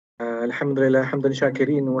الحمد لله حمدا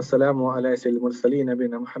شاكرين والسلام على سيد المرسلين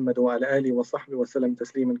نبينا محمد وعلى آله وصحبه وسلم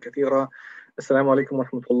تسليما كثيرا. Assalamu alaikum wa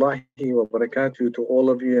rahmatullahi wa barakatuh to all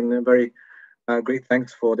of you, and a very great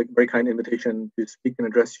thanks for the very kind invitation to speak and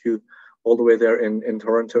address you all the way there in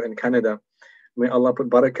Toronto in Canada. May Allah put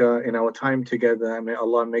barakah in our time together. May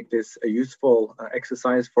Allah make this a useful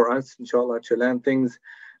exercise for us, inshallah, to learn things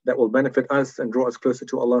that will benefit us and draw us closer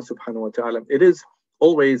to Allah subhanahu wa ta'ala. It is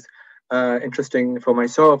always interesting for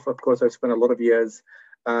myself. Of course, I've spent a lot of years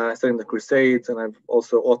studying the Crusades, and I've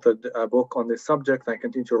also authored a book on this subject. I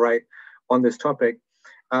continue to write on this topic,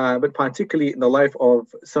 but particularly in the life of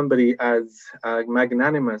somebody as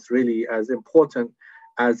magnanimous, really as important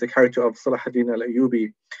as the character of Salahuddin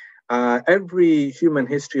al-Ayyubi. Every human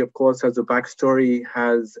history, of course, has a backstory,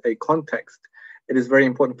 has a context. It is very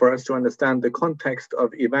important for us to understand the context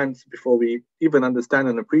of events before we even understand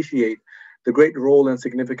and appreciate the great role and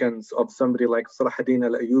significance of somebody like Salahuddin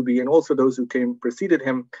al-Ayyubi, and also those who preceded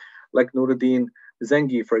him, like Nuruddin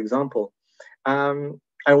Zengi, for example.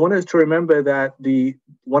 I want us to remember that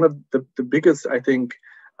one of the biggest, I think,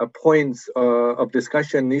 points of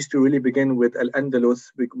discussion needs to really begin with Al-Andalus,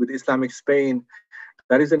 with Islamic Spain.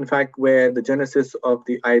 That is, in fact, where the genesis of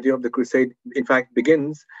the idea of the Crusade, in fact,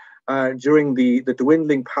 begins. During the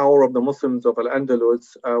dwindling power of the Muslims of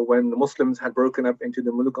Al-Andalus, when the Muslims had broken up into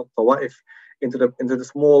the Muluk al-Tawaif, into the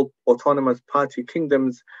small autonomous party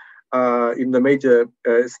kingdoms, in the major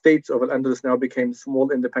states of Al-Andalus now became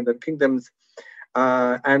small independent kingdoms,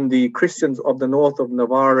 and the Christians of the north of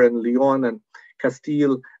Navarre and Leon and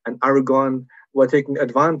Castile and Aragon were taking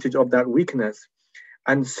advantage of that weakness.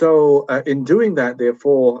 And so in doing that,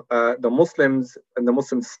 therefore, the Muslims and the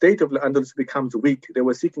Muslim state of Al-Andalus becomes weak. They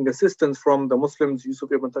were seeking assistance from the Muslims,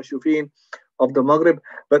 Yusuf ibn Tashufin of the Maghrib,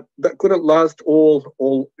 but that couldn't last all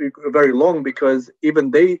very long, because even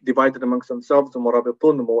they divided amongst themselves, the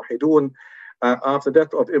Murabitun, the Muwahidun, after the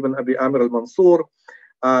death of Ibn Abi Amir al-Mansur.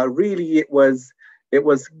 Really, it was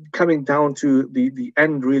coming down to the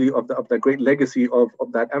end, really, of the great legacy of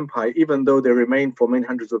that empire, even though they remained for many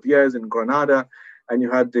hundreds of years in Granada. And you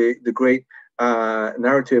had the great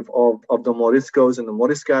narrative of the Moriscos and the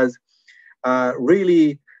Moriscas.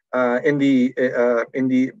 Really, in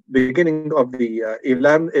the beginning of the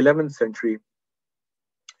 11th century,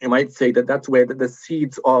 you might say that that's where the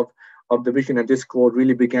seeds of division and discord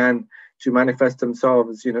really began to manifest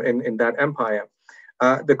themselves, in that empire.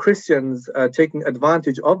 The Christians taking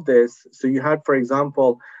advantage of this. So you had, for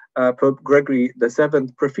example, Pope Gregory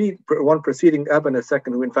VII, one preceding Urban II,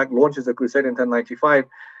 who in fact launches a crusade in 1095,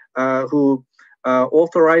 who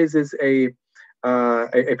authorizes a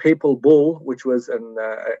papal bull, which was a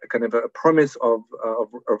kind of a promise of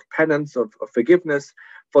penance, of forgiveness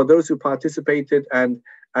for those who participated and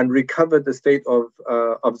recovered the state of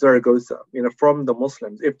Zaragoza, from the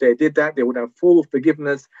Muslims. If they did that, they would have full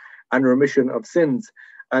forgiveness and remission of sins.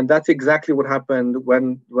 And that's exactly what happened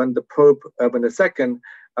when the Pope Urban II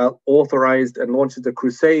authorized and launched the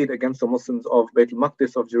crusade against the Muslims of Bayt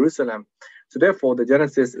al-Maqdis of Jerusalem. So therefore, the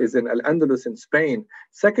genesis is in Al-Andalus in Spain.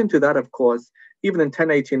 Second to that, of course, even in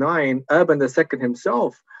 1089, Urban II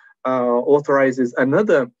himself authorizes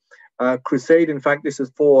another crusade. In fact, this is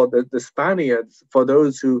for the Spaniards, for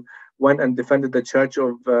those who went and defended the church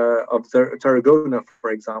of Tarragona, for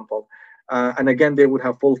example. And again, they would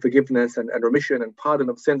have full forgiveness and remission and pardon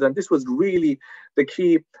of sins. And this was really the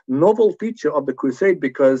key novel feature of the crusade,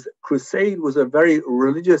 because crusade was a very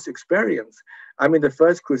religious experience. I mean, the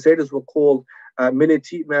first crusaders were called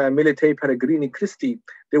Milite Peregrini Christi.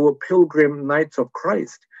 They were pilgrim knights of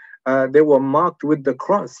Christ. They were marked with the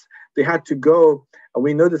cross. They had to go,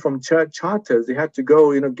 we know this from church charters, they had to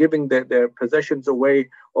go, giving their possessions away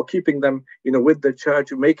or keeping them, with the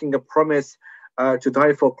church, making a promise to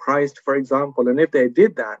die for Christ, for example. And if they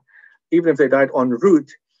did that, even if they died en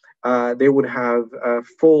route, they would have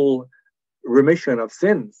full remission of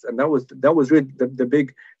sins. And that was really the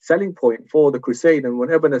big selling point for the crusade. And when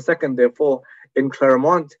Urban II, therefore, in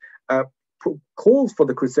Claremont, calls for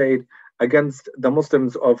the crusade against the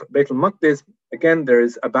Muslims of Bayt al-Maqdis, again, there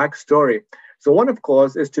is a backstory. So one, of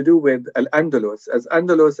course, is to do with Al-Andalus,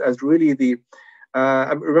 as really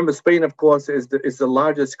remember, Spain, of course, is the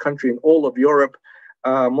largest country in all of Europe.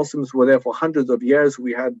 Muslims were there for hundreds of years.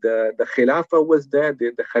 We had the Khilafah was there,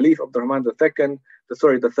 the Khalif of Abdurrahman II,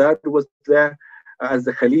 the third was there as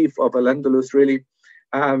the Khalif of Al-Andalus, really.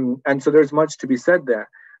 And so there's much to be said there.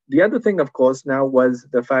 The other thing, of course, now was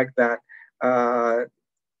the fact that,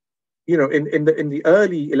 in the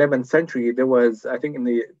early 11th century, there was, I think in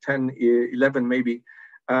the 1011 maybe,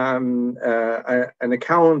 an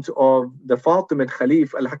account of the Fatimid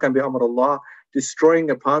Khalif Al-Hakam bi Amr Allah destroying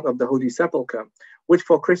a part of the Holy Sepulchre, which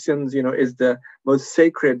for Christians, is the most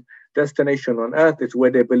sacred destination on earth. It's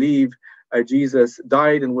where they believe Jesus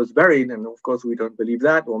died and was buried, and of course we don't believe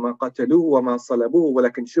that. وَمَا قَتَلُوهُ وَمَا صَلَبُوهُ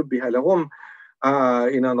وَلَكِنْ شُبِّهَ لَهُمْ.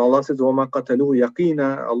 And Allah says, وَمَا قَتَلُوهُ يَقِينًا.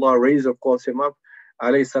 Allah raised, of course, him up,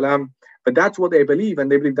 alayhi salam. But that's what they believe, and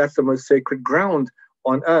they believe that's the most sacred ground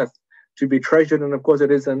on earth to be treasured, and of course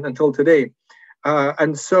it is until today.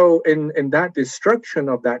 And so in that destruction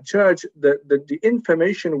of that church, the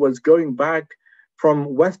information was going back from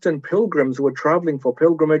Western pilgrims who were traveling for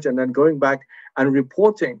pilgrimage and then going back and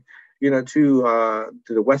reporting, to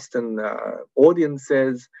the Western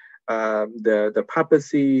audiences, the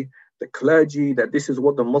papacy, the clergy, that this is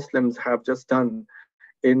what the Muslims have just done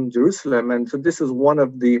in Jerusalem. And so this is one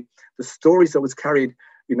of the stories that was carried,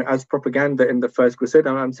 as propaganda in the First Crusade.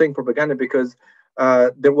 And I'm saying propaganda because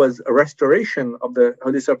there was a restoration of the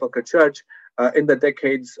Holy Sepulchre Church in the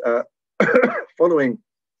decades following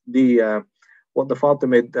what the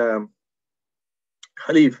Fatimid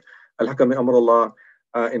Khalif Al-Hakam Amrullah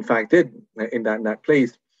in fact did in that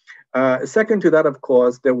place. Second to that, of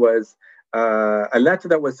course, there was a letter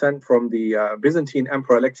that was sent from the Byzantine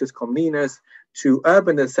Emperor Alexius Comnenus to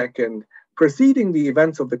Urban II preceding the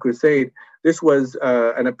events of the Crusade. This was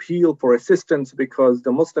an appeal for assistance because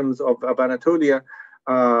the Muslims of Anatolia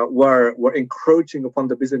were encroaching upon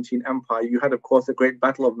the Byzantine Empire. You had, of course, the great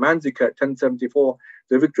Battle of Manzika, 1074,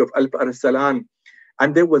 the victory of Alp Arsalan,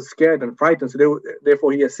 and they were scared and frightened. So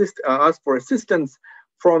therefore, he asked for assistance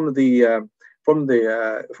from the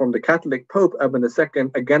Catholic Pope Urban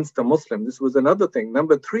II against the Muslims. This was another thing.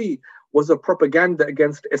 Number three was a propaganda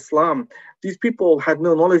against Islam. These people had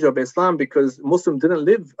no knowledge of Islam because Muslims didn't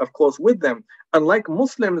live, of course, with them. Unlike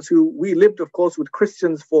Muslims, we lived, of course, with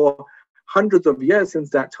Christians for hundreds of years since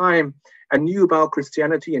that time and knew about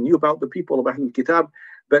Christianity and knew about the people of Ahlul Kitab,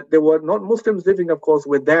 but there were not Muslims living, of course,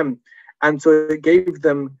 with them. And so it gave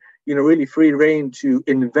them really free reign to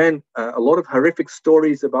invent a lot of horrific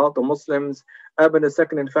stories about the Muslims. Urban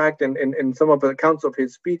II, in fact, in some of the accounts of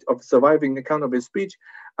his speech, of surviving account of his speech,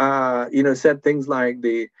 said things like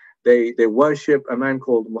they worship a man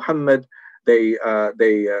called Muhammad. They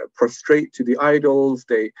prostrate to the idols.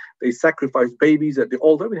 They sacrifice babies at the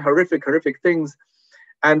altar. I mean, horrific things.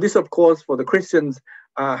 And this, of course, for the Christians,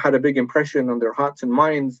 had a big impression on their hearts and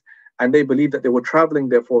minds. And they believed that they were traveling,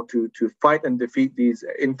 therefore, to fight and defeat these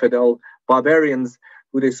infidel barbarians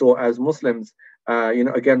who they saw as Muslims,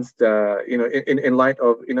 against, in light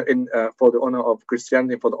of, for the honor of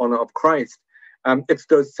Christianity, for the honor of Christ. It's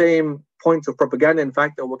those same points of propaganda, in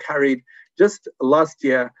fact, that were carried just last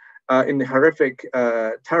year in the horrific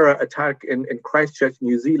terror attack in Christchurch,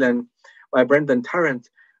 New Zealand, by Brendan Tarrant.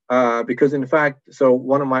 Because in fact, so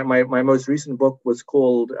one of my most recent book was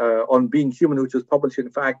called On Being Human, which was published in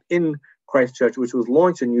fact in Christchurch, which was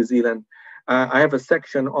launched in New Zealand. I have a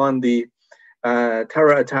section on the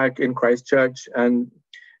terror attack in Christchurch, and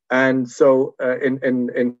so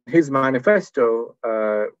in his manifesto,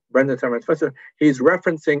 Brendan Tarrant's manifesto, he's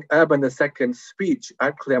referencing Urban II's speech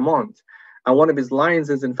at Claremont, and one of his lines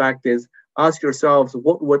is, in fact, is ask yourselves,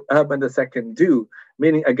 what would Urban II do,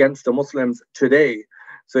 meaning against the Muslims today?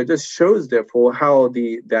 So it just shows, therefore, how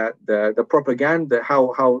the propaganda,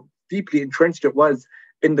 how deeply entrenched it was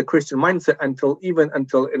in the Christian mindset until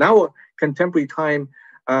in our contemporary time,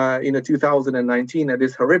 2019, at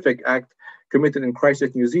this horrific act committed in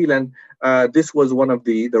Christchurch, New Zealand. This was one of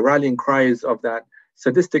the rallying cries of that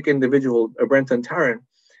sadistic individual, Brendan Tarrant.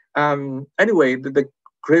 Anyway, the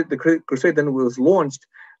crusade then was launched,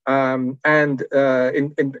 and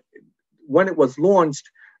when it was launched,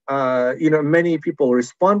 many people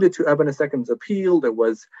responded to Urban II's appeal. There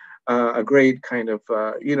was a great kind of,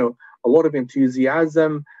 a lot of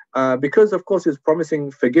enthusiasm because, of course, it's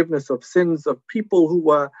promising forgiveness of sins of people who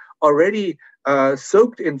were already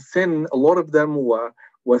soaked in sin. A lot of them were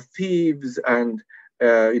thieves and,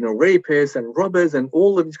 rapists and robbers and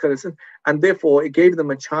all of these kind of sins. And therefore, it gave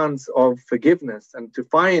them a chance of forgiveness and to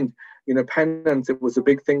find, penance. It was a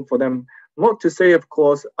big thing for them. Not to say, of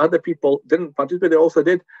course, other people didn't participate. They also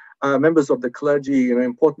did, members of the clergy,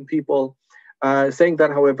 important people, saying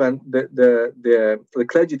that, however, the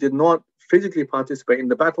clergy did not physically participate in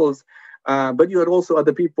the battles, but you had also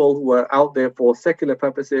other people who were out there for secular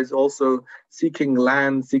purposes, also seeking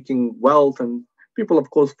land, seeking wealth, and people, of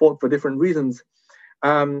course, fought for different reasons.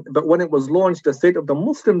 But when it was launched, the state of the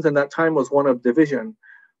Muslims in that time was one of division,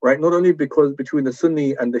 right? Not only because between the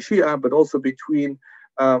Sunni and the Shia, but also between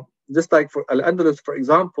just like for Al-Andalus, for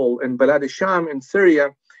example, in Balad al-Sham in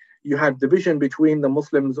Syria, you had division between the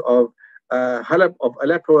Muslims of Halab, of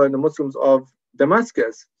Aleppo, and the Muslims of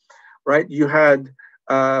Damascus, right? You had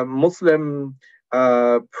Muslim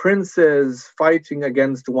princes fighting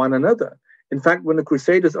against one another. In fact, when the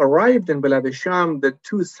Crusaders arrived in Bilad al-Sham, the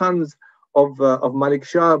two sons of Malik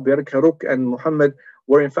Shah, Berkaruk and Muhammad,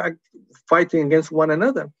 were in fact fighting against one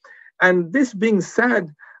another. And this being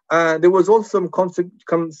said, there was also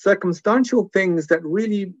some circumstantial things that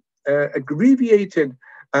really abbreviated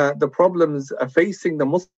the problems facing the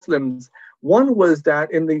Muslims. One was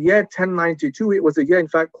that in the year 1092, it was a year, in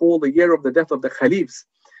fact, called the year of the death of the Caliphs.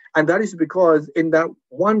 And that is because in that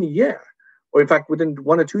 1 year, or in fact, within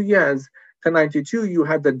 1 or 2 years, 1092, you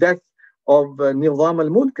had the death of Nizam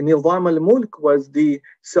al-Mulk. Nizam al-Mulk was the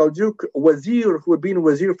Seljuk wazir who had been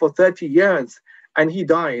wazir for 30 years, and he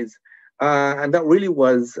dies. And that really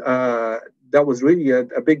was a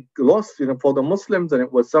big loss, for the Muslims, and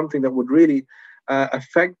it was something that would really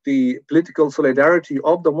affect the political solidarity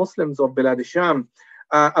of the Muslims of Bilad al-Sham.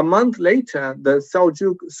 A month later, the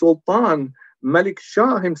Seljuk Sultan Malik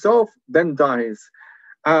Shah himself then dies,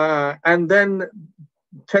 and then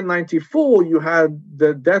 1094, you had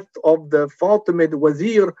the death of the Fatimid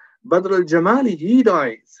Wazir Badr al-Jamali. He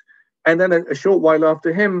dies, and then a short while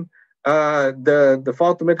after him, the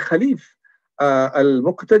Fatimid Khalif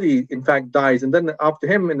al-Muqtadi, in fact, dies, and then after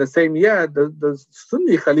him, in the same year, the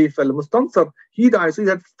Sunni Khalif al-Mustansar, he dies. So you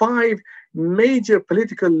had 5 major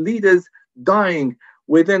political leaders dying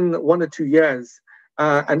within 1 or 2 years,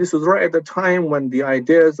 and this was right at the time when the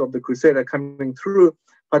ideas of the Crusade are coming through,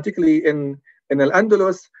 particularly in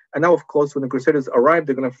Al-Andalus. And now, of course, when the Crusaders arrived,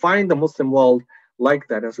 they're going to find the Muslim world like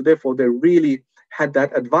that. And so therefore, they really had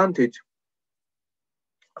that advantage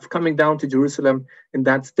of coming down to Jerusalem in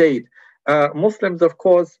that state. Muslims, of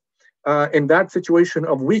course, in that situation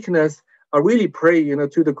of weakness, are really prey,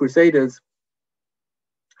 to the Crusaders.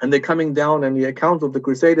 And they're coming down, and the account of the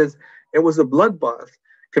Crusaders, it was a bloodbath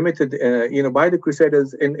committed, by the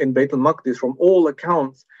Crusaders in Bayt al-Maqdis from all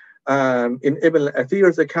accounts. In Ibn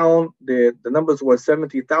Athir's account, the numbers were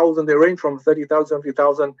 70,000. They range from 30,000 to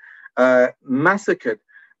 50,000 massacred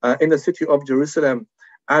in the city of Jerusalem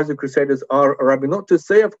as the Crusaders are arriving. Not to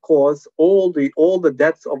say, of course, all the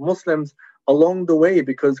deaths of Muslims along the way,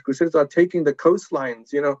 because Crusaders are taking the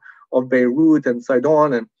coastlines, of Beirut and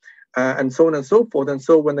Sidon and so on and so forth. And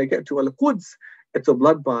so when they get to Al-Quds, it's a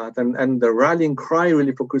bloodbath. And the rallying cry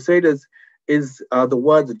really for Crusaders is the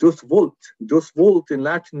word Dus Vult. Dus Vult in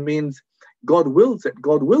Latin means God wills it,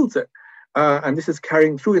 God wills it. And this is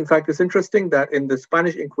carrying through. In fact, it's interesting that in the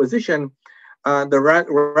Spanish Inquisition, the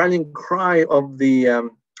rallying cry of the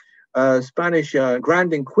Spanish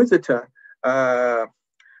Grand Inquisitor, what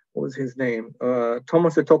was his name?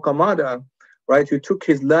 Thomas de Torquemada, right, who took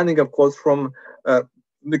his learning, of course, from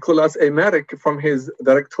Nicolas Emeric, from his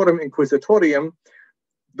Directorium Inquisitorium.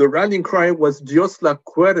 The rallying cry was Dios la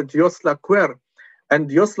quer, Dios la quer. And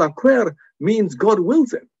Dios la quer means God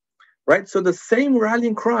wills it, right? So the same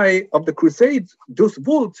rallying cry of the Crusades, Dus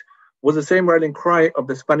Vult, was the same rallying cry of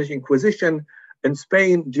the Spanish Inquisition. In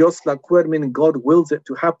Spain, Dios la quer meaning God wills it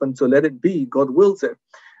to happen, so let it be, God wills it.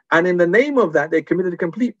 And in the name of that, they committed a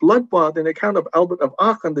complete bloodbath. In the account of Albert of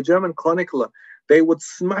Aachen, the German chronicler, they would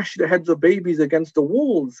smash the heads of babies against the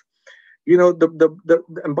walls.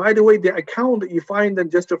 And by the way, the account that you find in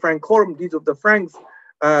Gesta Francorum, Deeds of the Franks,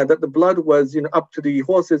 that the blood was, up to the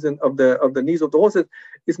horses and of the knees of the horses,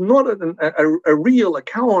 is not a real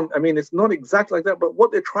account. I mean, it's not exactly like that. But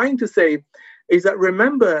what they're trying to say is that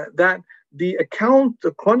remember that the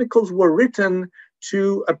chronicles were written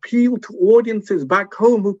to appeal to audiences back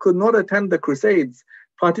home who could not attend the Crusades,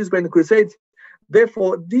 participate in the Crusades.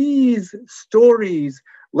 Therefore, these stories,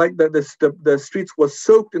 like the streets were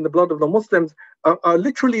soaked in the blood of the Muslims, are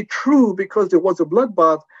literally true because there was a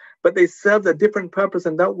bloodbath, but they served a different purpose,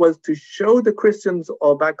 and that was to show the Christians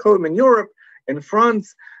or back home in Europe, in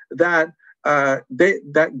France, that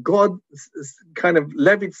that God kind of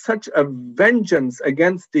levied such a vengeance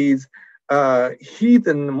against these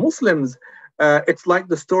heathen Muslims. It's like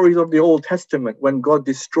the stories of the Old Testament when God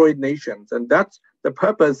destroyed nations, and that's the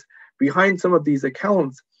purpose behind some of these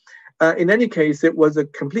accounts. In any case, it was a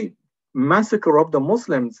complete massacre of the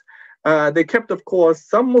Muslims. They kept, of course,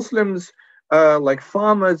 some Muslims like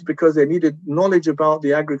farmers because they needed knowledge about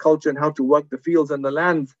the agriculture and how to work the fields and the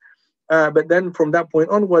lands. But then from that point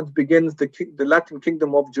onwards begins the Latin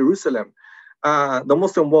kingdom of Jerusalem. The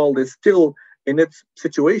Muslim world is still in its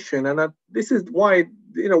situation, and this is why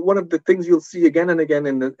one of the things you'll see again and again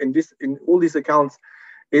in all these accounts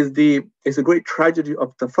is the great tragedy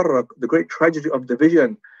of tafarruq, the great tragedy of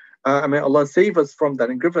division. May Allah save us from that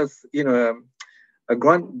and give us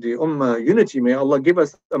grant the ummah unity. May Allah give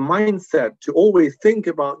us a mindset to always think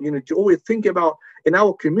about unity, to always think about in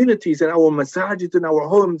our communities, in our masajid, in our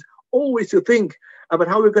homes, always to think about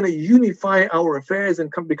how we're going to unify our affairs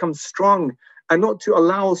and become strong, and not to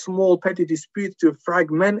allow small petty disputes to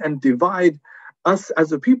fragment and divide us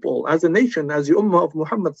as a people, as a nation, as the Ummah of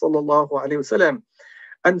Muhammad sallallahu alaihi wasallam.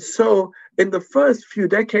 And so in the first few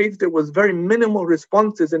decades, there was very minimal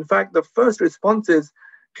responses. In fact, the first responses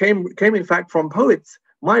came in fact from poets.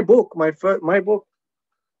 My book, my PhD,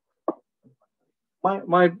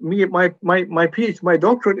 my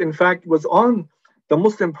doctorate, in fact, was on the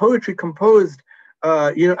Muslim poetry composed,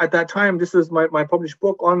 at that time. This is my published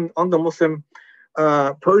book on the Muslim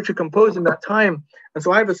poetry composed in that time. And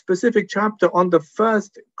so I have a specific chapter on the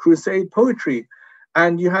first Crusade poetry.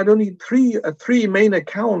 And you had only three main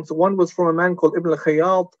accounts. One was from a man called Ibn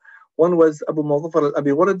al-Khayyat, one was Abu Muzaffar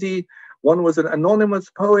al-Abi-Wardi, one was an anonymous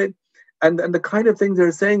poet. And the kind of things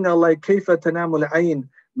they're saying are like كيف تنام العين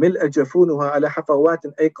ملء جفونها على حفوات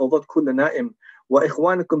أيقظت كل نائم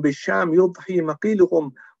وإخوانكم بالشام يضحي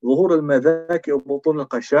مقيلهم ظهور المذاك وبطون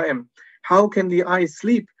القشائم. How can the eyes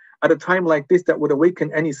sleep at a time like this that would awaken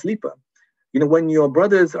any sleeper? When your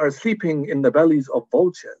brothers are sleeping in the bellies of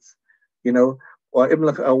vultures.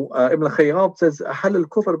 وابن الخياط says أحل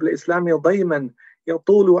الكفر بالإسلام ضيما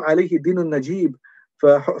يطول عليه دين النجيب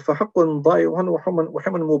فحق ضائع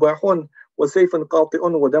وحم مباح وسيف قاطع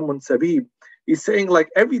ودم سبيب. He's saying like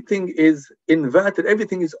everything is inverted,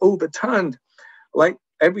 everything is overturned, like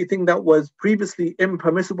everything that was previously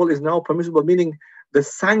impermissible is now permissible, meaning the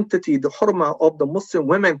sanctity, the hurma of the Muslim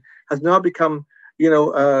women has now become,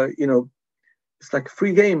 it's like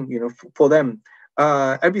free game, for them.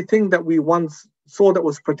 Everything that we once saw that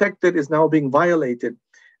was protected is now being violated.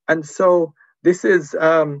 And so these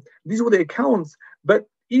were the accounts. But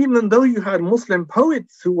even though you had Muslim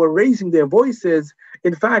poets who were raising their voices,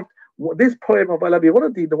 in fact, this poem of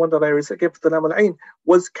Al-Abi-Wardi, the one that I recited,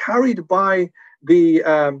 was carried by the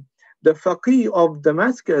faqih of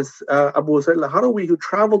Damascus, Abu Sa'id al-Harawi, who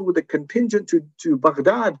traveled with a contingent to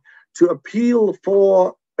Baghdad to appeal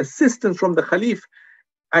for assistance from the Khalif.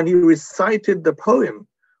 And he recited the poem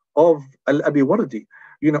of Al-Abi-Wardi.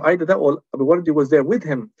 Either that or Abi-Wardi was there with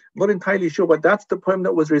him. Not entirely sure, but that's the poem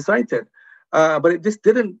that was recited. But it just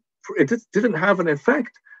didn't have an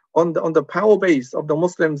effect on the power base of the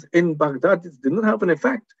Muslims in Baghdad. It didn't have an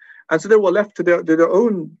effect, and so they were left to their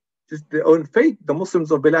own fate. The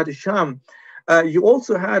Muslims of Bilad al-Sham. You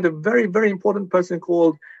also had a very, very important person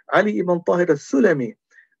called Ali ibn Tahir al-Sulami,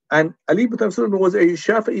 and Ali ibn Tahir al-Sulami was a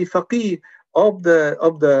Shafi'i faqih of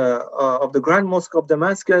the Grand Mosque of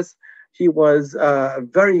Damascus. He was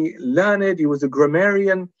very learned. He was a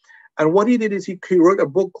grammarian. And what he did is he wrote a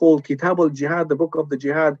book called Kitab al-Jihad, the book of the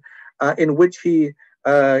Jihad, in which he,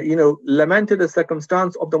 lamented the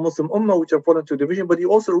circumstance of the Muslim Ummah, which have fallen to division. But he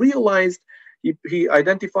also realized, he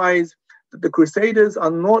identifies that the Crusaders are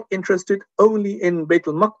not interested only in Bayt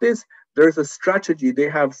al-Maqdis. There is a strategy. They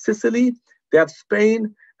have Sicily, they have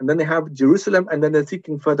Spain, and then they have Jerusalem, and then they're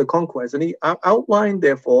seeking further conquest. And he outlined,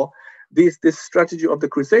 therefore, this strategy of the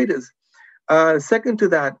Crusaders. Second to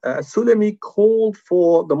that, Sulami called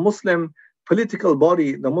for the Muslim political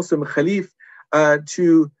body, the Muslim Khalif,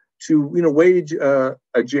 to wage a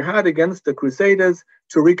jihad against the Crusaders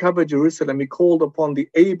to recover Jerusalem. He called upon the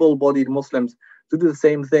able-bodied Muslims to do the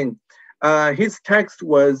same thing. His text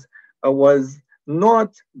was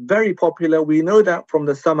not very popular. We know that from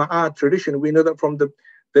the Sama'at tradition. We know that from the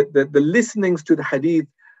listenings to the Hadith.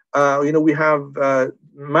 We have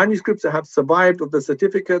manuscripts that have survived of the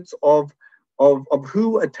certificates of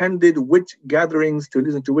who attended which gatherings to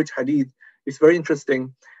listen to which hadith. It's very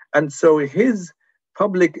interesting. And so his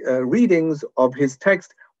public readings of his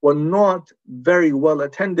text were not very well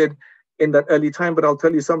attended in that early time. But I'll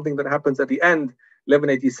tell you something that happens at the end,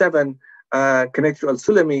 1187, connected to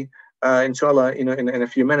Al-Sulami, inshallah, in a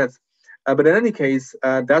few minutes. But in any case,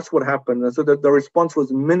 that's what happened. And so the response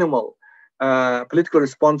was minimal. Political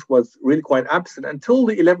response was really quite absent until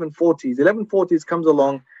the 1140s. 1140s comes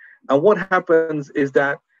along. And what happens is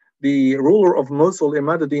that the ruler of Mosul,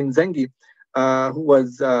 Imad ad-Din Zengi, who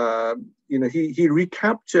was, he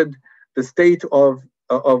recaptured the state of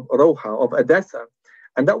Roha, of Edessa.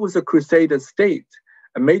 And that was a Crusader state,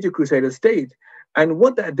 a major Crusader state. And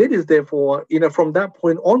what that did is, therefore, from that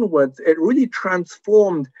point onwards, it really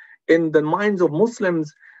transformed in the minds of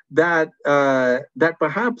Muslims that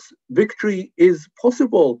perhaps victory is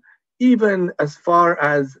possible, even as far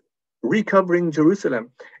as recovering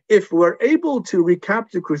Jerusalem. If we're able to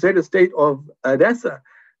recapture the Crusader state of Edessa,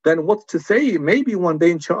 then what's to say? Maybe one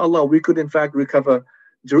day, inshallah, we could in fact recover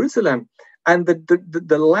Jerusalem. And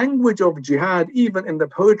the language of jihad, even in the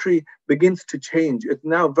poetry, begins to change. It's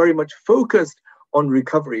now very much focused on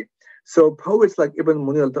recovery. So poets like Ibn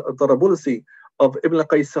Munir al-Tarabulsi, of Ibn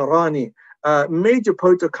al-Qaysarani, Major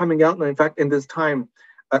poets are coming out now, in fact, in this time,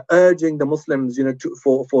 urging the Muslims,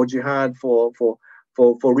 for jihad, for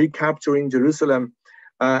recapturing Jerusalem.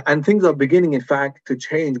 And things are beginning, in fact, to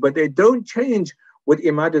change, but they don't change with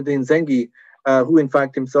Imaduddin Zengi, who in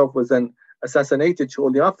fact himself was then assassinated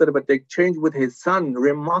shortly after, but they changed with his son,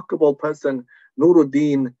 remarkable person,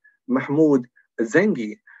 Nuruddin Mahmud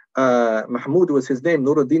Zengi. Mahmud was his name,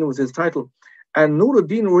 Nuruddin was his title. And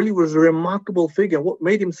Nuruddin really was a remarkable figure. What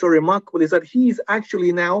made him so remarkable is that he's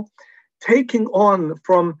actually now taking on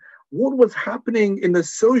from what was happening in the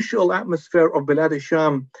social atmosphere of Bilad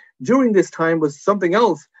al-Sham during this time was something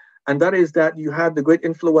else. And that is that you had the great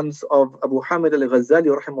influence of Abu Hamid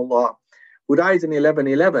al-Ghazali, rahimahullah, who dies in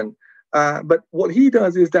 1111. But what he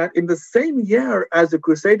does is that in the same year as the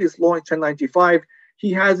Crusades launched in 95,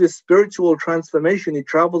 he has a spiritual transformation. He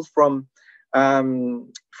travels from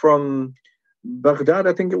Baghdad,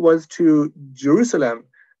 I think it was, to Jerusalem.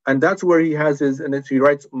 And that's where he has his, and he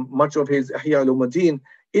writes much of his Ihya al-Ulumuddin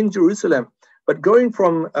in Jerusalem. But going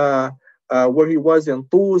from where he was in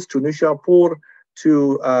Tus to Nishapur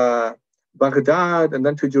to Baghdad and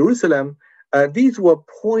then to Jerusalem, these were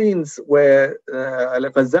points where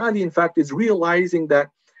Al-Ghazali, in fact, is realizing that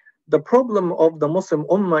the problem of the Muslim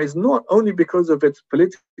Ummah is not only because of its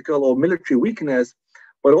political or military weakness,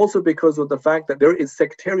 but also because of the fact that there is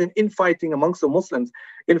sectarian infighting amongst the Muslims.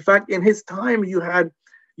 In fact, in his time, you had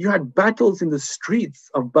battles in the streets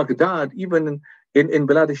of Baghdad, even in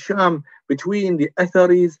Bilad al-Sham, between the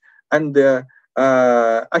Atharis and the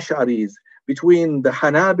Ash'aris, between the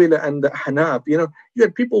Hanabila and the Hanaf. You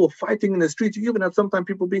had people fighting in the streets. You even had sometimes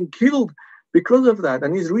people being killed because of that.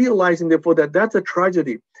 And he's realizing, therefore, that that's a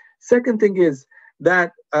tragedy. Second thing is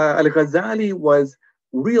that Al-Ghazali was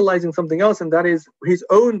realizing something else, and that is his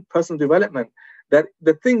own personal development, that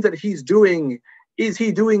the things that he's doing, is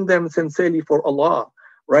he doing them sincerely for Allah,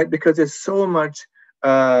 right? Because there's so much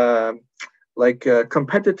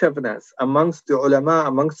competitiveness amongst the ulama,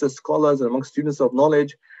 amongst the scholars, and amongst students of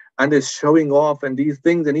knowledge, and is showing off and these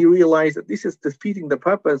things, and he realized that this is defeating the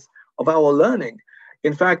purpose of our learning.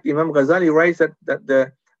 In fact, Imam Ghazali writes that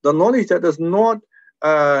the knowledge that does not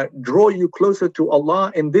draw you closer to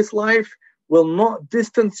Allah in this life will not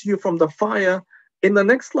distance you from the fire in the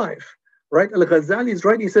next life, right? Al-Ghazali is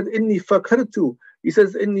right. He said, "Inni fakartu." He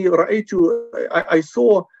says, "Inni ra'aytu." I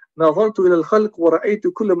saw, نظرت إلى الخلق ورأيت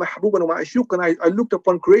كل محبوبا ومعشوقا. I looked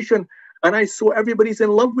upon creation and I saw everybody's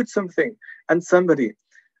in love with something and somebody.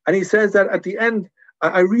 And he says that at the end,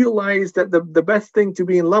 I realized that the best thing to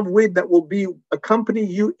be in love with, that will be accompany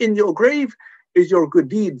you in your grave, is your good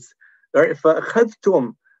deeds.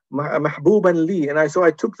 فأخذتم محبوبا لي, and so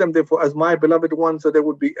I took them therefore as my beloved ones, so they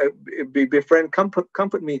would befriend,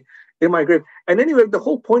 comfort me in my grave. And anyway, the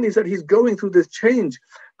whole point is that he's going through this change.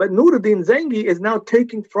 But Nuruddin Zengi is now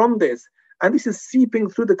taking from this, and this is seeping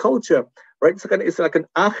through the culture, right? It's like an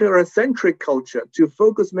akhirah-centric culture, to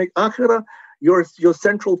make akhirah your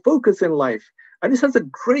central focus in life. And this has a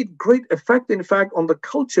great effect, in fact, on the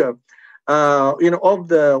culture, of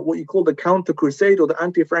what you call the counter-crusade or the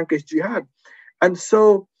anti-Frankish jihad. And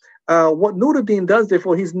so what Nuruddin does,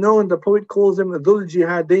 therefore, he's known, the poet calls him Dhul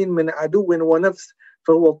Jihadain min aduwin wa nafs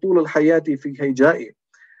فهو طول الحياة في هيجائي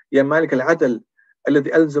يا مالك العدل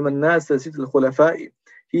الذي ألزم الناس ست الخلفاء.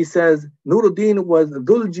 He says Nuruddin was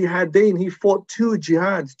Dhul Jihadain. He fought two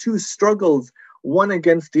jihads, two struggles, one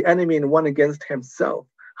against the enemy and one against himself,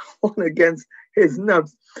 one against his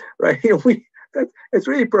nafs, right? It's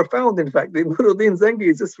really profound, in fact. The Nuruddin Zengi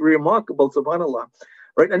is just remarkable, subhanAllah,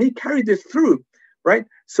 right? And he carried this through, right?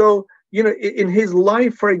 So, in his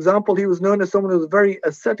life, for example, he was known as someone who was very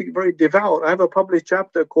ascetic, very devout. I have a published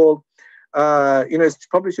chapter called, it's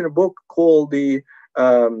published in a book called it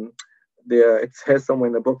has somewhere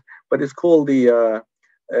in the book, but it's called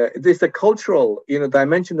it's the cultural,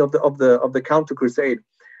 dimension of the counter crusade.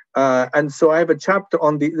 And so I have a chapter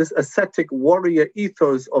on this ascetic warrior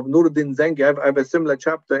ethos of Nuruddin Zengi. I have a similar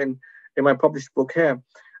chapter in my published book here.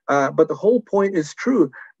 But the whole point is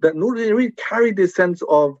true, that Nuruddin really carried this sense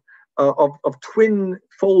of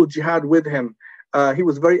twin-fold jihad with him. He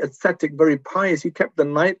was very ascetic, very pious. He kept the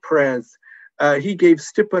night prayers. He gave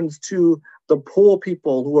stipends to the poor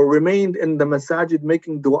people who remained in the masajid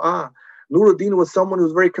making dua. Nuruddin was someone who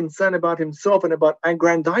was very concerned about himself and about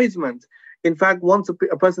aggrandizement. In fact, once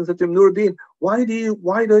a person said to him, Nuruddin,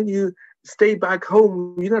 why don't you stay back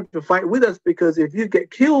home? You don't have to fight with us, because if you get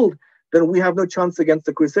killed, then we have no chance against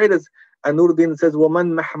the Crusaders. And Nuruddin says,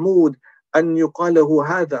 وَمَنْ مَحْمُودٌ أَنْ يُقَالَهُ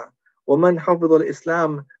هَذَا وَمَنْ حَفِظَ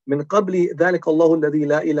الْإِسْلَامِ مِنْ قَبْلِ ذَلِكَ اللَّهُ الَّذِي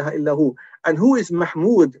لَا إِلَهَ إِلَّا هُ. And who is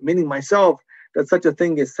Mahmud, meaning myself, that such a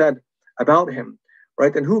thing is said about him,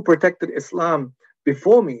 right? And who protected Islam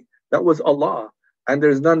before me? That was Allah. And there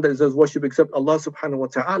is none that deserves worship except Allah subhanahu wa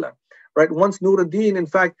ta'ala. Right? Once Nuruddin, in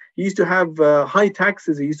fact, he used to have high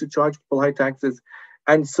taxes. He used to charge people high taxes.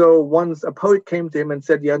 And so once a poet came to him and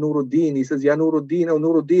said, Ya Nuruddin, he says, Ya Nuruddin, O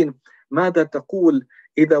Nuruddin, ماذا تقول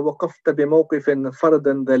إذا وقفت بموقف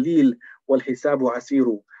فردا ذليل والحساب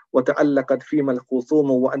عسير وتعلقت فيما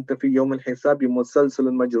الخصوم وأنت في يوم الحساب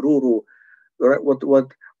مسلسل مجرور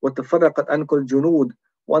وتفرقت عنك الجنود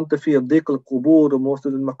وأنت في ضيق القبور موصل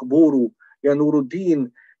المقبور يا نور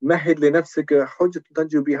الدين مهد لنفسك حجة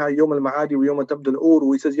تنجو بها يوم المعاد ويوم تبدو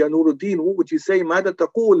الأور. He says, Ya Nuruddin, what would you say? ماذا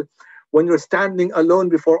تقول when you're standing alone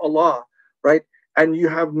before Allah, right? And you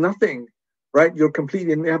have nothing, right? You're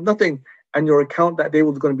completely, you have nothing, and your account that day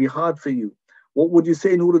was going to be hard for you. What would you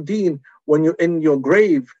say, Nuruddin, when you're in your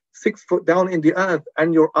grave, 6 foot down in the earth,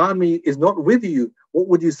 and your army is not with you? What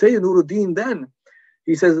would you say, Nuruddin, then?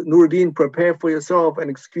 He says, Nuruddin, prepare for yourself an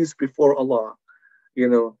excuse before Allah. You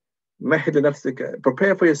know,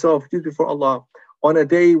 prepare for yourself excuse before Allah on a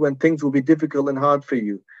day when things will be difficult and hard for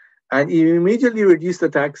you. And he immediately reduced the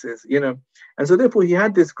taxes, you know. And so therefore he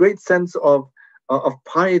had this great sense of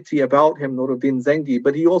piety about him, Nuruddin Zengi,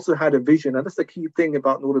 but he also had a vision. And that's the key thing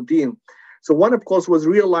about Nuruddin. So one, of course, was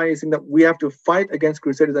realizing that we have to fight against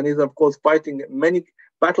Crusaders, and he's, of course, fighting many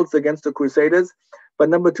battles against the Crusaders. But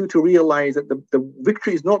number two, to realize that the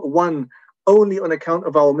victory is not won only on account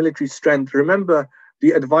of our military strength. Remember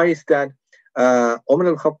the advice that Umar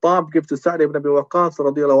al-Khattab gives to Sa'd ibn Abi Waqqas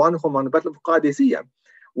radiallahu anhum on the Battle of Qadisiyah.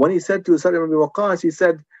 When he said to Sa'd ibn Abi Waqqas, he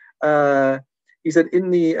said,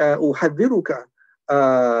 "Inni uhadhiruka."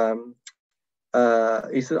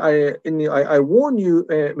 He said, I warn you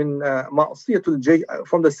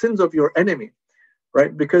from the sins of your enemy,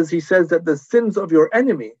 right? Because he says that the sins of your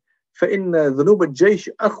enemy, فَإِنَّ ذُنُوبَ الْجَيْشِ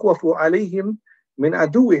أَخْوَفُ عَلَيْهِمْ مِنْ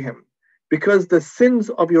عَدُوِّهِمْ, because the sins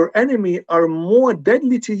of your enemy are more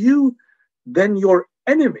deadly to you than your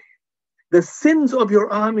enemy. The sins of your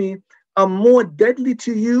army are more deadly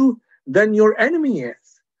to you than your enemy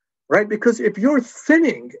is. Right? Because if you're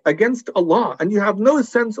sinning against Allah and you have no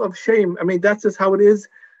sense of shame, I mean, that's just how it is,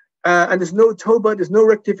 and there's no tawbah, there's no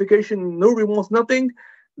rectification, no remorse, nothing,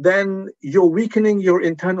 then you're weakening your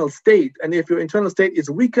internal state. And if your internal state is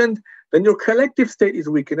weakened, then your collective state is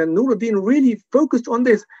weakened. And Nuruddin really focused on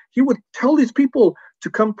this. He would tell these people to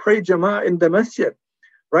come pray Jama'ah in the masjid.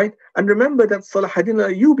 Right? And remember that Salahuddin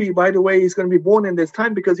al-Ayyubi, by the way, is going to be born in this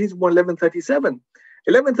time because he's born 1137.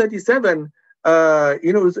 1137,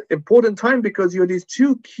 you know, it was an important time because you had these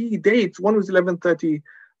two key dates. One was 1130,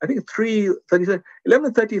 I think 337.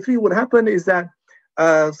 1133, what happened is that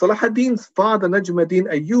Salahuddin's father, Najmuddin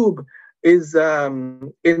Ayyub, is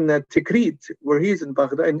in Tikrit, where he's in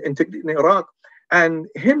Baghdad, in Tikrit, in Iraq. And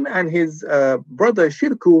him and his brother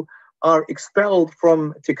Shirku are expelled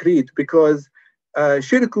from Tikrit because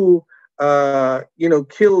Shirku, you know,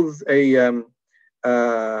 kills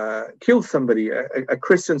somebody, a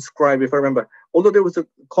Christian scribe, if I remember. Although there was a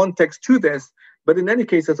context to this, but in any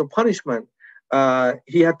case, as a punishment,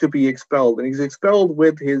 he had to be expelled, and he's expelled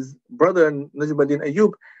with his brother Najmuddin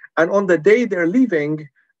Ayyub. And on the day they're leaving,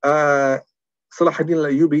 Salahuddin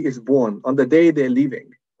al-Ayyubi is born. On the day they're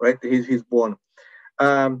leaving, right? He's born.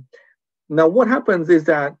 Now, what happens is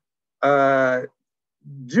that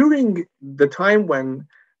during the time when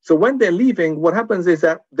they're leaving, what happens is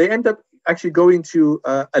that they end up actually going to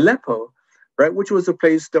Aleppo, right, which was a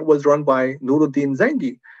place that was run by Nuruddin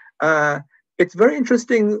Zengi. It's very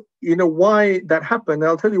interesting, you know, why that happened.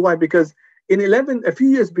 I'll tell you why. Because a few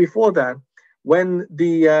years before that, when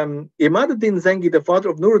the Imaduddin Zengi, the father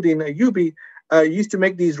of Nuruddin Ayyubi, used to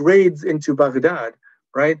make these raids into Baghdad,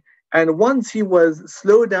 right? And once he was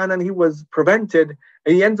slowed down and he was prevented,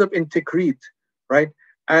 and he ends up in Tikrit, right?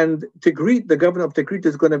 And Tikrit, the governor of Tikrit,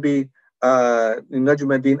 is going to be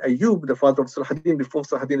Najmuddin Ayyub, the father of Salahuddin, before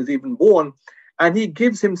Salahuddin is even born. And he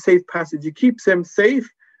gives him safe passage. He keeps him safe,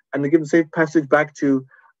 and they give him safe passage back to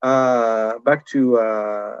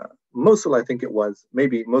Mosul, I think it was,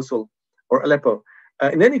 maybe Mosul or Aleppo.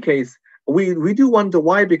 In any case, we do wonder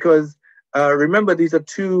why, because remember, these are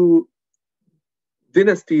two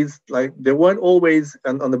dynasties, like they weren't always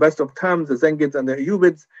on the best of terms, the Zengids and the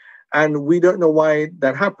Ayyubids, and we don't know why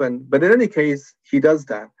that happened. But in any case, he does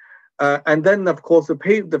that. And then, of course,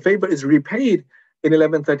 the favor is repaid in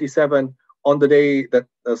 1137 on the day that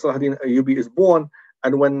Salahuddin Ayyubi is born.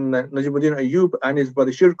 And when Najmuddin Ayyub and his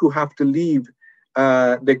brother Shirku have to leave,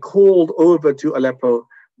 they called over to Aleppo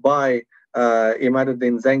by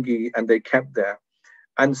Imaduddin Zengi, and they kept there.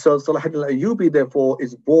 And so Salahuddin Ayyubi, therefore,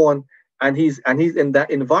 is born, and he's in that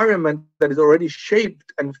environment that is already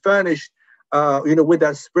shaped and furnished, you know, with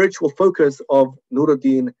that spiritual focus of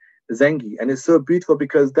Nuruddin Zengi. And it's so beautiful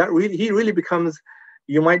because that really, he really becomes,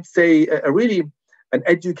 you might say, a really an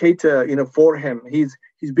educator, for him. He's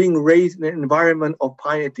being raised in an environment of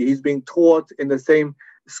piety. He's being taught in the same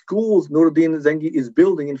schools Nuruddin Zengi is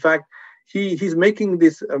building. In fact, he's making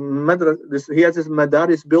this he has this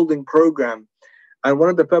madaris building program, and one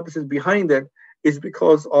of the purposes behind it is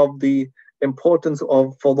because of the importance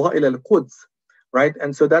of Fada'il al-Quds, right?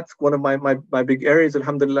 And so that's one of my big areas,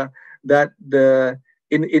 alhamdulillah, that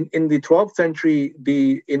in the 12th century,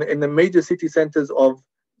 in the major city centers of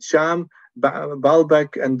Sham,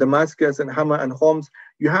 Baalbek and Damascus and Hama and Homs,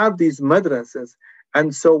 you have these madrasas.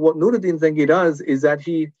 And so what Nuruddin Zengi does is that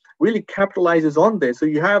he really capitalizes on this. So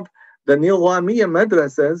you have the Nizamiya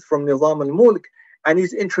madrasas from Nizam al-Mulk, and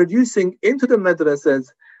he's introducing into the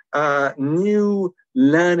madrasas new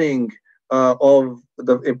learning of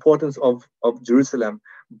the importance of Jerusalem.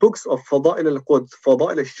 Books of Fada'il al-Quds,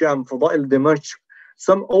 Fada'il al-Sham, Fada'il Dimashq,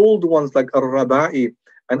 some old ones like Al-Raba'i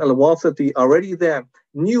and Al-Wasiti are already there.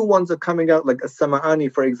 New ones are coming out like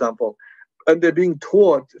As-Sama'ani, for example. And they're being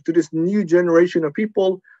taught to this new generation of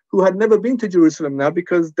people who had never been to Jerusalem now,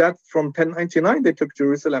 because that's from 1099 they took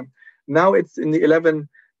Jerusalem. Now it's in the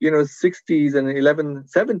 1160s and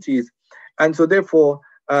 1170s. And so therefore,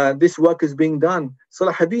 this work is being done.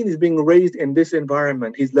 Salahuddin is being raised in this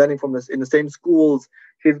environment. He's learning from this in the same schools.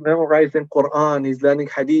 He's memorizing Quran. He's learning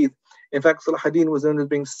Hadith. In fact, Salahuddin was known as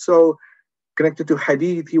being so connected to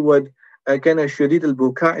Hadith. He would kind of shadid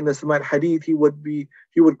al-buka in the Samad Hadith. He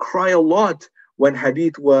would cry a lot when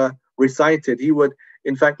Hadith were recited. He would,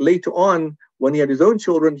 in fact, later on, when he had his own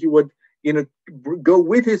children, he would go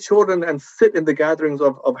with his children and sit in the gatherings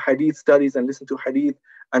of Hadith studies and listen to Hadith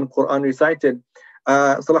and Quran recited.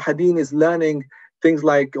 Salahuddin is learning things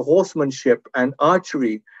like horsemanship and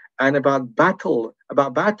archery and about battles, from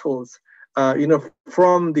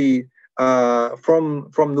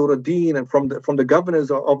Nuruddin and from the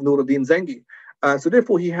governors of Nuruddin Zengi. So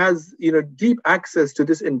therefore, he has deep access to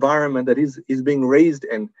this environment that he's being raised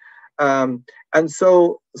in. And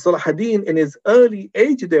so Salahuddin, in his early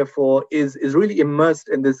age, therefore, is really immersed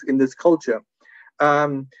in this culture.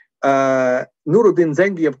 Nuruddin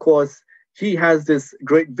Zengi, of course, he has this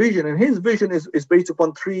great vision, and his vision is based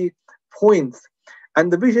upon 3 points. And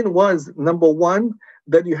the vision was, number one,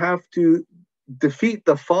 that you have to defeat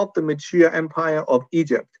the Fatimid Shia Empire of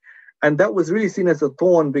Egypt. And that was really seen as a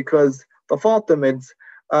thorn, because the Fatimids,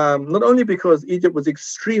 not only because Egypt was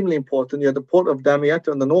extremely important, you had the port of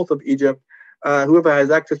Damietta in the north of Egypt. Whoever has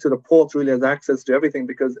access to the ports really has access to everything,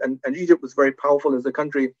 because and Egypt was very powerful as a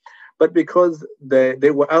country, but because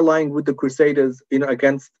they were allying with the Crusaders,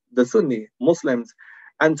 against the Sunni Muslims,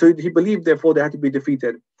 and so he believed therefore they had to be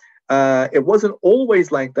defeated. It wasn't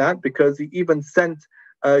always like that, because he even sent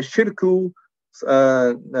Shirku,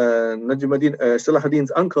 Najmuddin,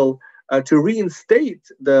 Salahuddin's uncle, to reinstate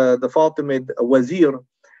the Fatimid wazir,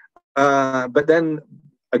 but then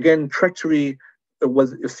again treachery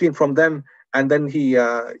was seen from them, and then he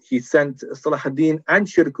sent Salahuddin and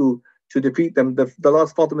Shirku to defeat them. The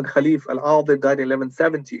last Fatimid Khalif Al-Adil died in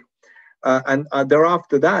 1170, and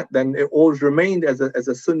thereafter that, then it always remained as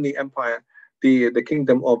a Sunni empire, the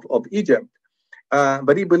kingdom of Egypt.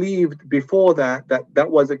 But he believed before that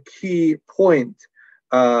was a key point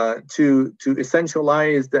to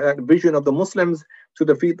essentialize the vision of the Muslims to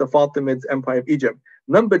defeat the Fatimids empire of Egypt.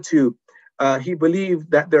 Number two, he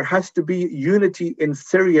believed that there has to be unity in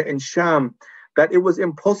Syria and Sham, that it was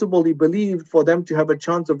impossible, he believed, for them to have a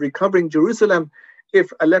chance of recovering Jerusalem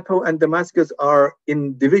if Aleppo and Damascus are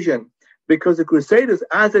in division, because the Crusaders,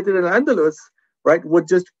 as they did in Al-Andalus, right, would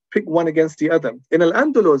just pick one against the other. In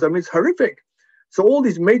Al-Andalus, I mean, it's horrific. So all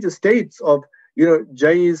these major states of,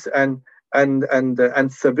 Jais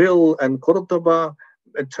and Seville and Cordoba,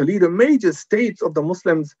 Toledo, major states of the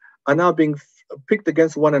Muslims are now being picked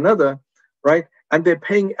against one another, right? And they're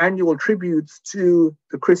paying annual tributes to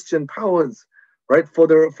the Christian powers, right,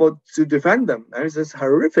 to defend them. And it's just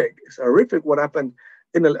horrific. It's horrific what happened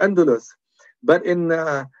in Al-Andalus. But in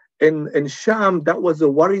Sham, that was a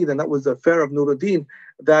worry, and that was a fear of Nuruddin,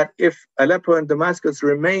 that if Aleppo and Damascus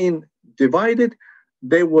remain divided,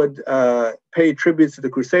 they would pay tributes to the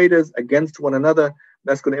Crusaders against one another.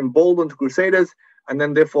 That's going to embolden the Crusaders, and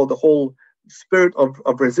then therefore the whole spirit of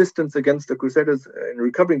resistance against the Crusaders in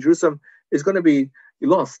recovering Jerusalem is going to be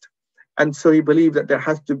lost. And so he believed that there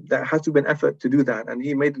has to be an effort to do that, and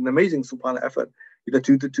he made an amazing subhanAllah effort.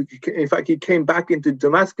 In fact, he came back into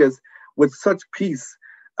Damascus with such peace,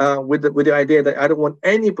 with the idea that I don't want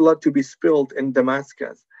any blood to be spilled in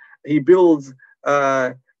Damascus. He builds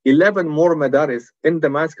 11 more madaris in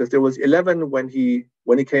Damascus. There was 11 when he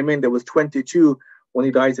came in. There was 22 when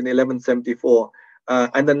he dies in 1174.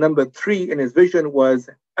 And then number 3 in his vision was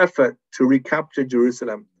effort to recapture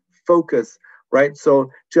Jerusalem, focus, right? So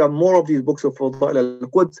to have more of these books of Fadail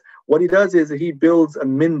al-Quds, what he does is he builds a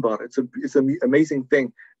minbar. It's an amazing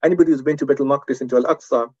thing. Anybody who's been to Beit al-Maqdis, into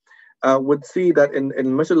Al-Aqsa, would see that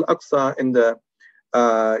in Masjid al-Aqsa, in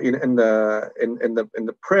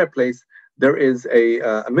the prayer place, there is a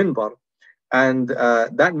minbar. And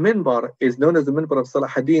that minbar is known as the minbar of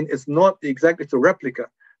Salahuddin. It's not exactly a replica.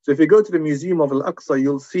 So if you go to the Museum of Al-Aqsa,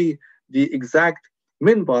 you'll see the exact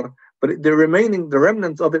minbar, but the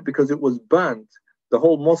remnants of it, because it was burnt. The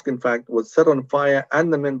whole mosque, in fact, was set on fire,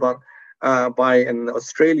 and the minbar by an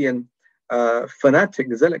Australian fanatic,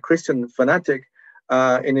 zealot Christian fanatic,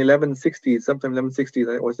 in 1160s, sometime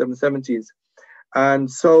 1160s or 770s. And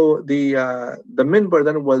so the minbar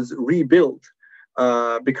then was rebuilt.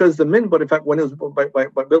 Because the minbar, in fact, when it was built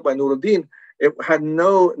by Nuruddin, it had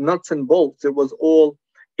no nuts and bolts. It was all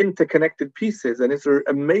interconnected pieces, and it's an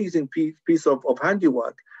amazing piece of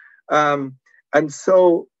handiwork. And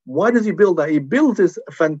so why does he build that? He builds this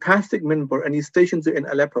fantastic minbar, and he stations it in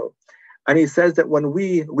Aleppo. And he says that when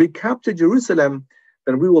we recapture Jerusalem,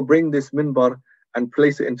 then we will bring this minbar and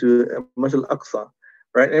place it into Masjid al-Aqsa.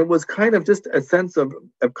 Right? And it was kind of just a sense of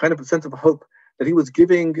hope that he was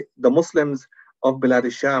giving the Muslims of Bilad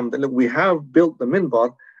al-Sham, that look, we have built the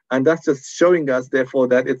minbar, and that's just showing us, therefore,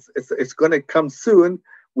 that it's going to come soon.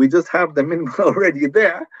 We just have the minbar already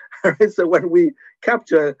there. So when we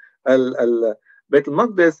capture Beit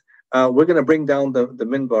al-Maqdis, we're going to bring down the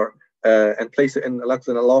minbar and place it in Al-Aqsa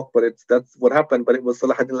and Al-Aq, but that's what happened. But it was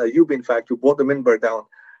Salahuddin al-Ayyubi, in fact, who brought the minbar down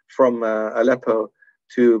from Aleppo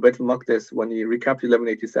to Beit al-Maqdis when he recaptured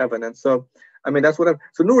 1187. And so, I mean, that's what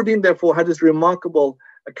so Nuruddin, therefore, had this remarkable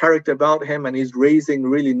character about him, and he's raising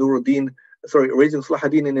raising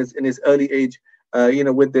Salahuddin in his early age,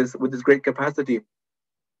 with this great capacity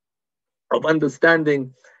of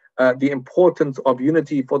understanding the importance of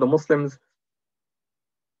unity for the Muslims,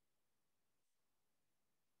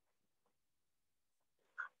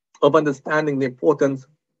 of understanding the importance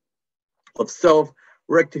of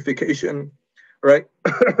self-rectification, right?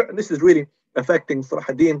 This is really affecting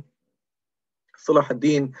Salahuddin.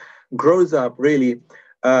 Salahuddin grows up really,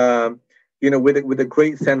 with a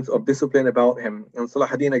great sense of discipline about him. And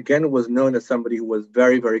Salahuddin, again, was known as somebody who was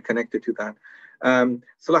very, very connected to that.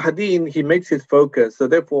 Salahuddin, he makes his focus. So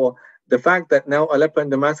therefore, the fact that now Aleppo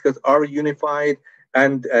and Damascus are unified,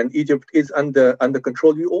 and Egypt is under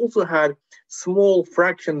control, you also had small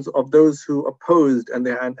fractions of those who opposed, and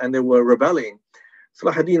they were rebelling.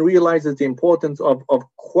 Salahuddin realizes the importance of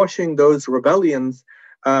quashing those rebellions,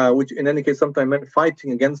 which in any case sometimes meant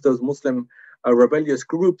fighting against those Muslim rebellious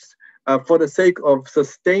groups, for the sake of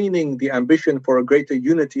sustaining the ambition for a greater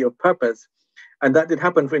unity of purpose. And that did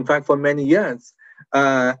happen, in fact, for many years.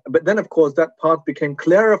 But then, of course, that path became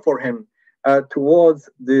clearer for him towards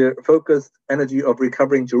the focused energy of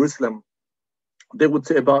recovering Jerusalem. They would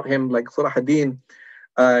say about him, like Salahuddin,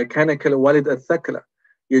 كان كالوالد الثكلى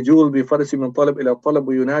يجول بفرس من طلب إلى طلب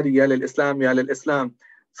وينادي يا للإسلام يا للإسلام.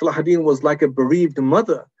 Salahuddin was like a bereaved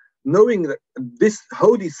mother, knowing that this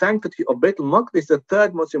holy sanctity of Beit al-Maqdis, the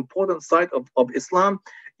third most important site of Islam,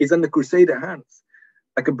 is in the Crusader hands.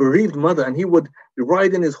 Like a bereaved mother, and he would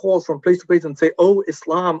ride in his horse from place to place and say, "Oh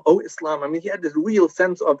Islam, oh Islam." I mean, he had this real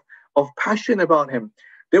sense of passion about him.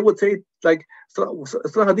 They would say, like,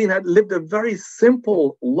 Salahuddin had lived a very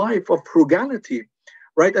simple life of frugality,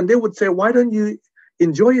 right? And they would say, "Why don't you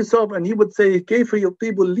enjoy yourself?" And he would say, "كيف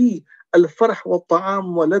يطيب لي الفرح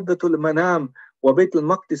والطعام ولذة المنام وبيت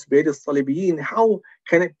المقدس بيد الصليبيين." How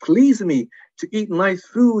can it please me to eat nice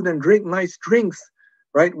food and drink nice drinks,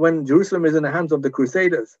 right, when Jerusalem is in the hands of the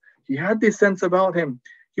Crusaders? He had this sense about him.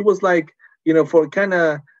 He was like, for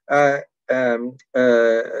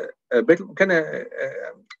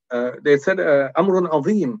they said Amrun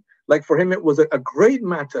Azim, like for him it was a great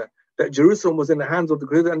matter that Jerusalem was in the hands of the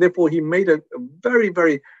Crusaders, and therefore he made a very,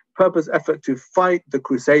 very purpose effort to fight the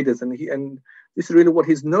Crusaders, and this is really what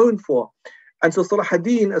he's known for. And so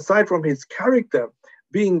Salahuddin, aside from his character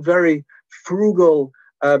being very frugal,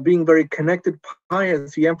 being very connected,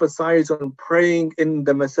 pious, he emphasized on praying in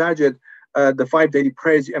the masajid, the 5 daily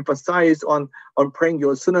prayers. He emphasized on praying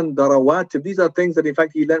your sunan, darawatib. These are things that in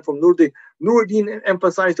fact he learned from Nuruddin. Nuruddin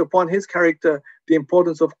emphasized upon his character the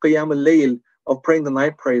importance of qiyam al-layl, of praying the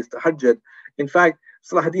night prayers, the tahajjud. In fact,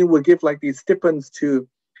 Salahuddin would give like these stipends to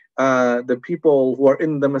the people who are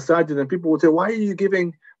in the masajid, and people would say, "Why are you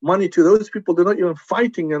giving money to those people? They're not even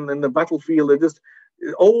fighting in the battlefield. They're just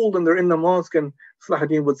old and they're in the mosque." And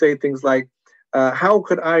Salahuddin would say things like, how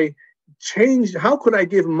could I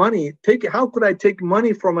give money, how could I take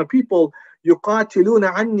money from a people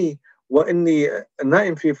yuqatiluna anni وإني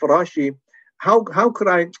نائم في فراشي. How could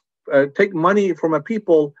I take money from a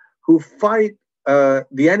people who fight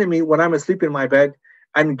the enemy when I'm asleep in my bed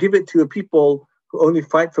and give it to a people who only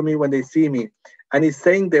fight for me when they see me? And he's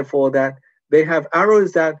saying therefore that they have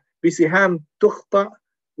arrows that بسهام تخطأ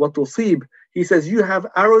وتصيب. He says you have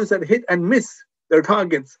arrows that hit and miss their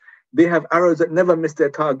targets. They have arrows that never miss their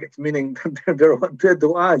targets, meaning their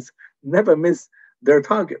du'as never miss their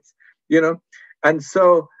targets, you know. And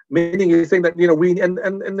so, meaning he's saying that, you know, we, and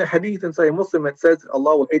in the hadith in Sahih Muslim, it says,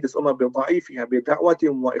 Allah will aid this ummah bi-da'ifiha,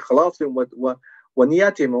 bi-da'watihim wa ikhlafihim wa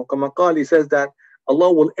niyatihim. Kama qala, he says that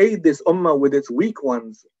Allah will aid this ummah with its weak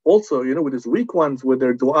ones also, you know, with its weak ones, with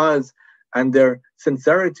their du'as and their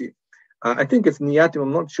sincerity. I think it's niyatim,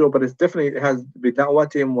 I'm not sure, but it's definitely, it has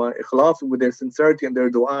bida'watim wa ikhlas, with their sincerity and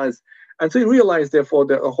their du'as. And so you realize, therefore,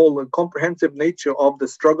 that a whole comprehensive nature of the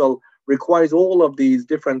struggle requires all of these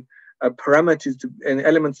different parameters and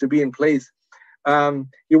elements to be in place.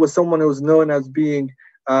 He was someone who was known as being,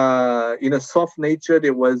 you know, soft-natured.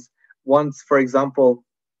 It was once, for example,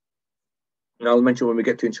 and I'll mention when we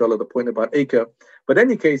get to, inshallah, the point about Acre. But in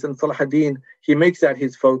any case, in Salahuddin, he makes that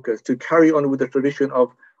his focus, to carry on with the tradition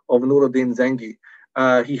of Nuruddin Zengi.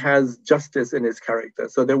 He has justice in his character.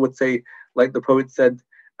 So they would say, like the poet said,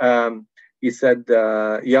 he said,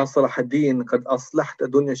 Ya Salahuddin, قد أصلحت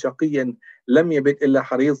دنيا شقيا لم يبت إلا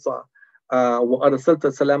حريصا وأرسلت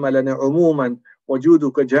السلام لنا عموما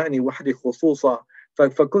وجودك جاءني وحدي خصوصا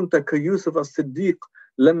فكنت كيوسف الصديق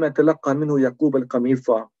لما تلقى منه يعقوب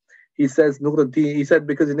القميصا. He says, Nuruddin, he said,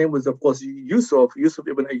 because his name was, of course, Yusuf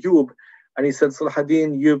ibn Ayyub, and he said,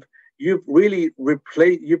 Salahuddin, you've really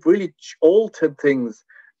altered things,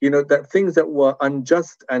 you know, that things that were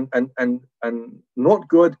unjust and not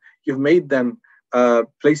good, you've made them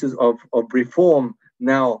places of reform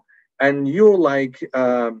now. And you're like,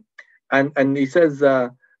 and he says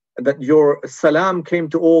that your salam came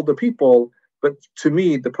to all the people, but to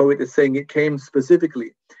me, the poet is saying, it came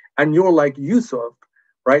specifically. And you're like Yusuf,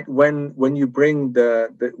 right? When you bring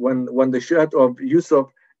when the shirt of Yusuf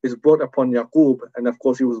is brought upon Yaqub, and of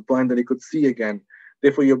course he was blind and he could see again.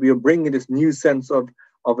 Therefore, you're bringing this new sense of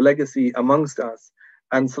legacy amongst us.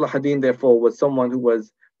 And Salahuddin, therefore, was someone who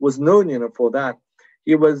was known, you know, for that.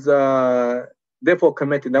 He was therefore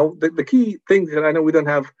committed. Now, the key thing that I know we don't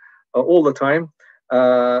have all the time,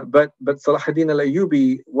 but Salahuddin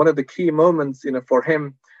al-Ayyubi, one of the key moments, you know, for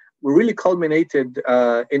him, really culminated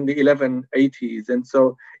in the 1180s. And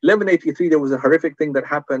so 1183, there was a horrific thing that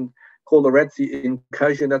happened called the Red Sea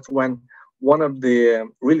incursion. That's when one of the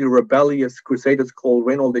really rebellious crusaders called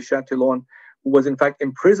Reynold de Chatillon, who was in fact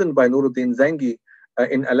imprisoned by Nuruddin Zengi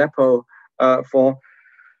in Aleppo for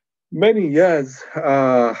many years.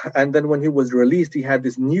 And then when he was released, he had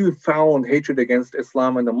this newfound hatred against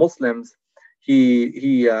Islam and the Muslims.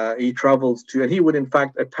 He travels to, and he would in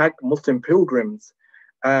fact attack Muslim pilgrims,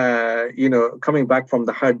 you know, coming back from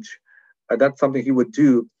the Hajj. That's something he would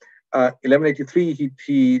do. 1183,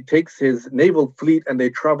 he takes his naval fleet and they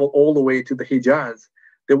travel all the way to the Hijaz.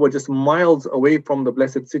 They were just miles away from the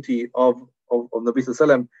blessed city of Nabi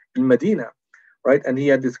Sallallahu in Medina, right? And he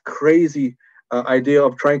had this crazy idea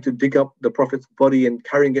of trying to dig up the Prophet's body and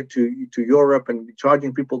carrying it to Europe and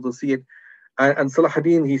charging people to see it. And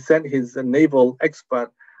Salahuddin, he sent his naval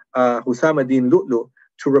expert, Husam ad-Din Lu'lu,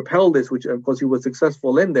 to repel this, which of course he was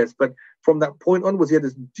successful in this. But from that point onwards, he had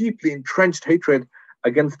this deeply entrenched hatred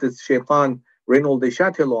against this shaitan, Reynold de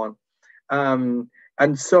Chatillon. And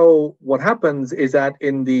so what happens is that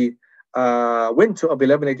in the winter of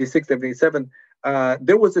 1186, 1187,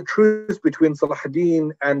 there was a truce between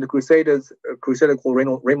Salahuddin and the Crusaders, a crusader called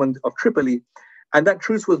Raymond of Tripoli. And that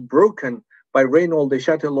truce was broken by Reynold de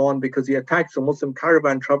Chatillon because he attacks a Muslim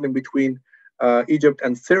caravan traveling between Egypt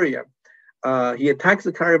and Syria. He attacks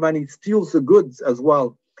the caravan, he steals the goods as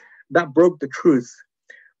well. That broke the truce,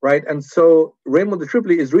 right? And so Raymond of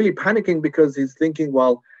Tripoli is really panicking because he's thinking,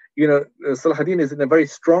 well, you know, Salahuddin is in a very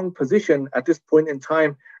strong position at this point in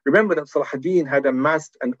time. Remember that Salahuddin had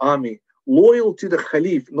amassed an army loyal to the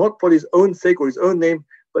Khalif, not for his own sake or his own name,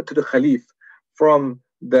 but to the Khalif, from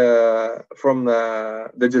the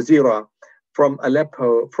Jazeera, from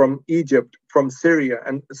Aleppo, from Egypt, from Syria,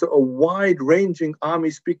 and so a wide-ranging army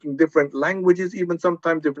speaking different languages, even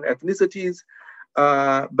sometimes different ethnicities,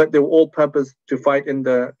 but they were all purposed to fight in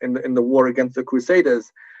the war against the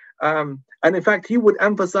Crusaders. And in fact, he would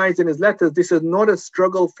emphasize in his letters, this is not a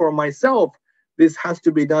struggle for myself. This has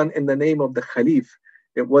to be done in the name of the Khalif.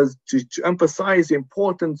 It was to emphasize the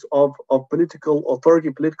importance of political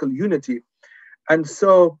authority, political unity. And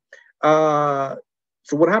so,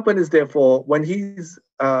 so what happened is, therefore, when he's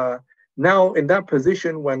now in that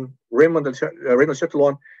position, when Raymond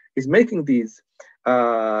Chatillon he's making these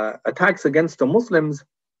attacks against the Muslims,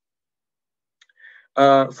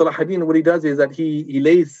 Salahuddin, what he does is that he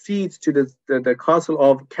lays siege to the castle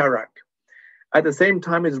of Karak. At the same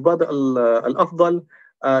time, his brother Al-Afdal,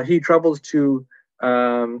 he travels to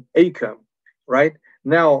Acre, right?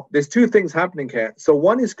 Now, there's two things happening here. So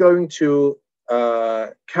one is going to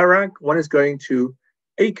Karak, one is going to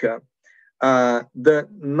Acre. The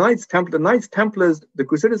Knights Templars, the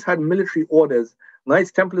Crusaders had military orders,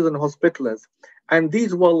 Knights Templars and Hospitallers, and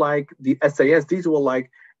these were like the SAS. These were like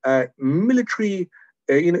military,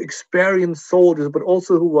 experienced soldiers, but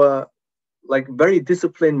also who were like very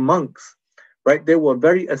disciplined monks, right? They were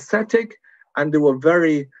very ascetic and they were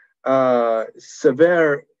very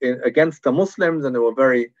severe against the Muslims, and they were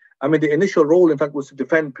very. I mean, the initial role, in fact, was to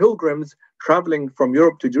defend pilgrims traveling from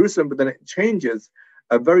Europe to Jerusalem, but then it changes.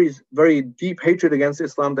 A very, very deep hatred against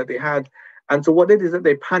Islam that they had, and so what they did is that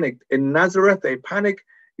they panicked in Nazareth. They panicked,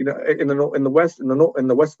 in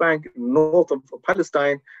the West Bank, north of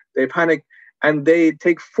Palestine. They panicked, and they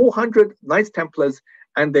take 400 Knights Templars,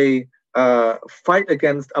 and they fight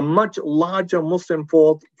against a much larger Muslim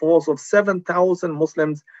force of 7,000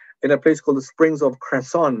 Muslims in a place called the Springs of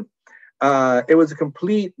Crusades. It was a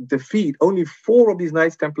complete defeat. Only 4 of these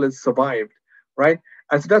Knights Templars survived, right?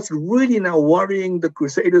 And so that's really now worrying the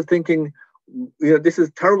Crusaders, thinking, this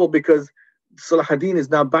is terrible because Salahuddin is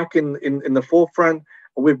now back in the forefront.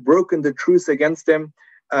 We've broken the truce against him.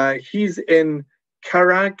 He's in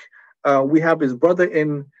Karak. We have his brother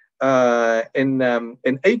in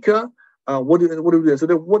Acre. What do we do? So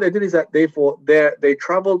what they did is that they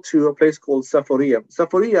traveled to a place called Safaria.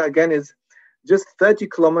 Safaria again is just 30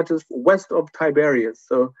 kilometers west of Tiberias.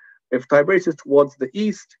 So if Tiberias is towards the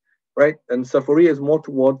east, right, and Safaria is more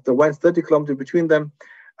towards the west, 30 kilometers between them.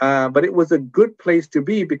 But it was a good place to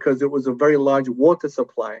be because it was a very large water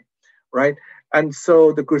supply, right? And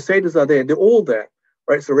so the Crusaders are there. They're all there,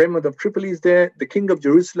 right? So Raymond of Tripoli is there. The king of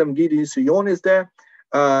Jerusalem, Guy de Sion, is there.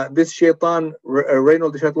 This Shaitan,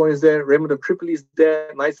 Reynold de Chatillon is there. Raymond of Tripoli is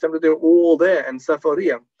there. Knights Templar, they're all there. And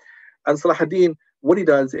Safaria. And Salahuddin, what he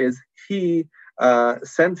does is he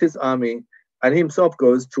sends his army and he himself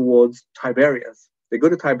goes towards Tiberias. They go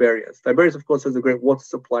to Tiberias. Tiberias, of course, has a great water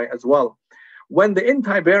supply as well. When they're in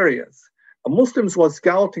Tiberias, Muslims who are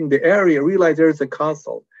scouting the area realize there is a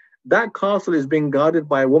castle. That castle is being guarded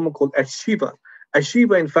by a woman called Ashiva.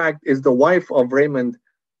 Ashiva, in fact, is the wife of Raymond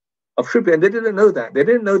of Tripoli, and they didn't know that. They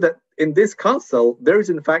didn't know that in this castle, there is,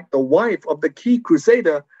 in fact, the wife of the key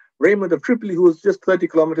crusader, Raymond of Tripoli, who was just 30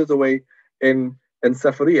 kilometers away in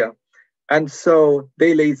Safaria. And so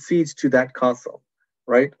they laid siege to that castle,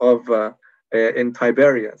 right, in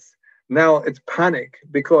Tiberias. Now it's panic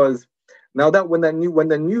because now that when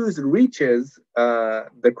the news reaches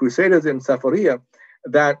the Crusaders in Safaria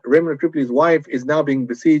that Raymond of Tripoli's wife is now being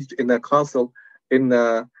besieged in the castle in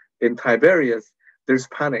Tiberias, there's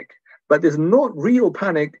panic. But there's not real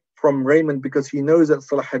panic from Raymond because he knows that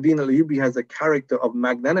Salahuddin al-Ayyubi has a character of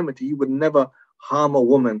magnanimity. He would never harm a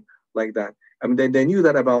woman like that. I mean, they knew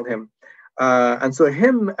that about him. And so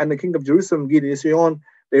him and the king of Jerusalem, Guy de Sion,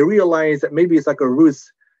 they realized that maybe it's like a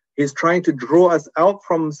ruse. He's trying to draw us out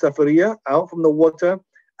from Safaria, out from the water,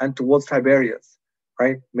 and towards Tiberias,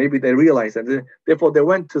 right? Maybe they realized that. Therefore, they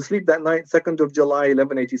went to sleep that night, 2nd of July,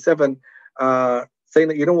 1187, saying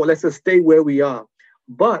that, let's just stay where we are.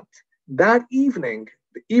 But that evening,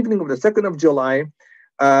 the evening of the 2nd of July,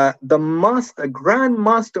 the Grand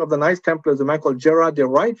Master of the Knights Templars, a man called Gerard de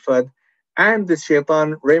Rightford, and the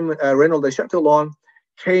Shaitan, Reynold de Chatillon,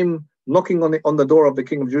 came knocking on the door of the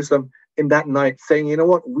king of Jerusalem in that night, saying, you know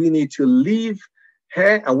what, we need to leave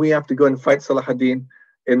here and we have to go and fight Salahuddin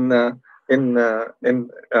in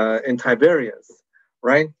Tiberias,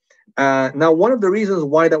 right? Now, one of the reasons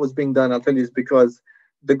why that was being done, I'll tell you, is because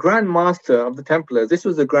the Grand Master of the Templars, this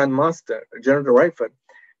was the Grand Master, General de Rightford,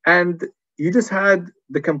 and you just had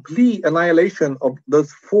the complete annihilation of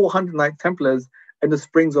those 400 Knight Templars in the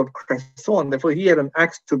Springs of Crusades. Therefore, he had an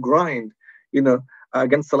axe to grind,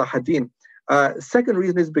 against Salahuddin. Second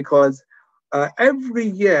reason is because every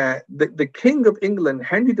year, the King of England,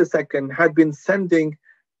 Henry II, had been sending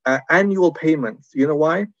annual payments. You know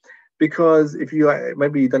why? Because if you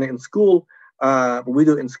maybe you've done it in school, we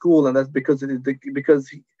do it in school, and that's because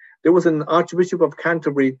there was an Archbishop of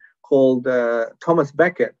Canterbury called Thomas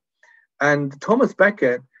Becket, and Thomas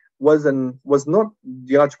Becket was not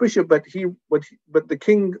the Archbishop, but the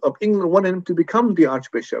King of England wanted him to become the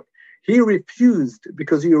Archbishop. He refused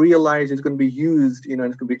because he realized it's going to be used, and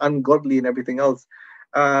it's going to be ungodly and everything else.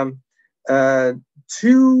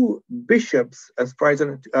 2 bishops, as far as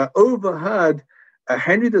overheard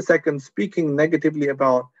Henry II speaking negatively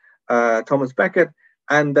about Thomas Becket,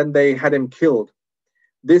 and then they had him killed.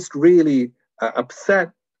 This really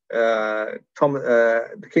upset the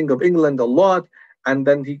King of England a lot, and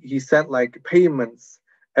then he sent like payments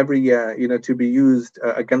every year, to be used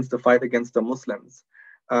against the fight against the Muslims.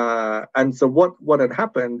 And so what had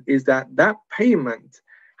happened is that payment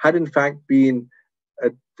had in fact been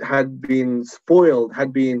spoiled,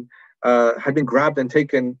 had been grabbed and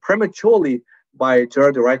taken prematurely by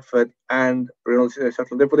Gerard de Rightford and Reynald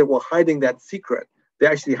Shetland. Therefore, they were hiding that secret. They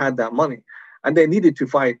actually had that money, and they needed to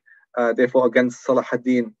fight, therefore, against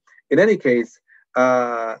Salahuddin. In any case,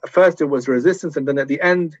 first it was resistance, and then at the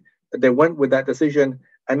end, they went with that decision.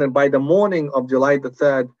 And then by the morning of July the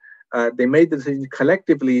 3rd, they made the decision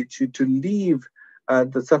collectively to leave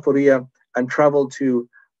the Safaria and travel to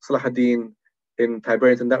Salahuddin in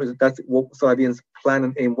Tiberias. And that's what Salahuddin's plan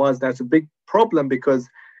and aim was. That's a big problem because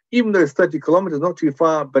even though it's 30 kilometers, not too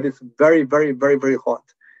far, but it's very, very, very, very hot,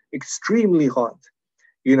 extremely hot.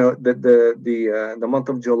 The month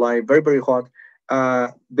of July, very, very hot.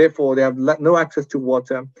 Therefore, they have no access to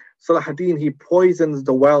water. Salahuddin, he poisons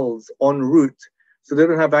the wells en route, so they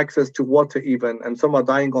don't have access to water even, and some are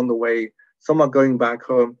dying on the way. Some are going back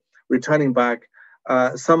home, returning back.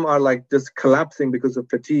 Some are like just collapsing because of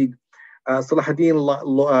fatigue.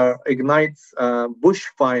 Salahuddin ignites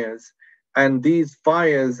bushfires, and these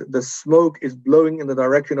fires, the smoke is blowing in the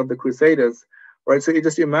direction of the Crusaders, right? So you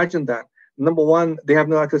just imagine that. Number one, they have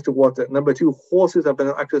no access to water. Number two, horses have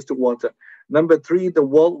no access to water. Number three, the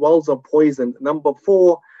wells are poisoned. Number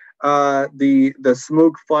four, the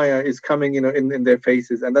smoke fire is coming, in their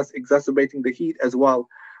faces, and that's exacerbating the heat as well,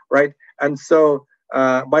 right? And so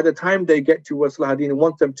by the time they get to where Salahuddin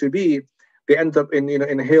wants them to be, they end up in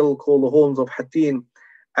a hill called the Horns of Hattin,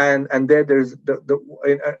 and there's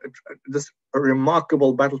this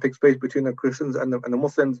remarkable battle takes place between the Christians and the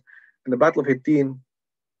Muslims in the Battle of Hattin,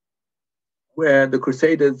 where the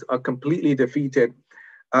Crusaders are completely defeated.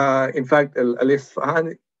 In fact,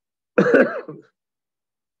 Al-Isfahani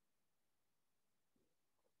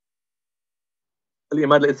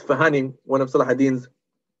Al-Imad al-Isfahani, one of Salahuddin's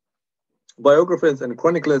biographers and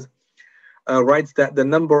chroniclers, writes that the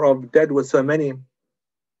number of dead was so many,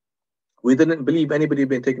 we didn't believe anybody had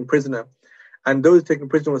been taken prisoner. And those taken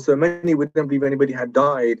prisoner were so many, we didn't believe anybody had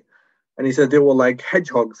died. And he says they were like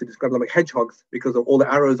hedgehogs. He described them like hedgehogs because of all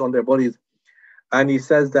the arrows on their bodies. And he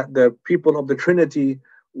says that the people of the Trinity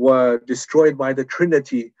were destroyed by the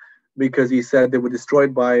Trinity, because he said they were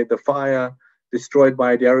destroyed by the fire, destroyed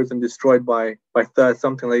by the arrows, and destroyed by thirst.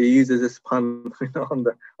 Something like he uses this pun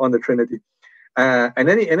on the Trinity. And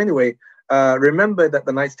anyway, remember that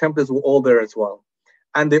the Knights Templars were all there as well,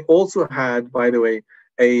 and they also had, by the way,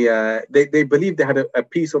 they believed they had a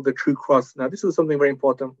piece of the true cross. Now, this was something very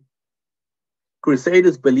important.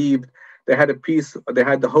 Crusaders believed they had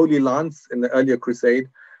the Holy Lance in the earlier crusade,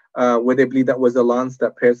 where they believed that was the lance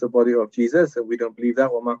that pierced the body of Jesus, and we don't believe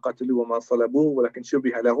that. وَمَا قَتَلُوا وَمَا صَلَبُوا وَلَكِنْ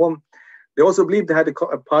شُبِّهَ لَهُمْ. They also believed they had a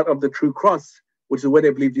part of the true cross, which is where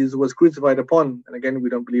they believed Jesus was crucified upon. And again, we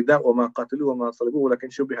don't believe that. وَمَا قَتَلُوا وَمَا صَلَبُوا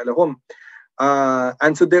وَلَكِنْ شُبِّهَ لَهُمْ.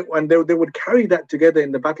 And so they would carry that together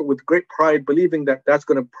in the battle with great pride, believing that that's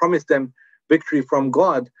going to promise them victory from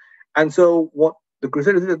God. And so what the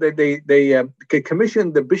Crusaders did, they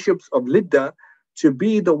commissioned the bishops of Lydda to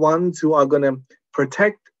be the ones who are going to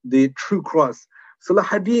protect the true cross.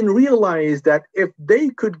 Salahuddin realized that if they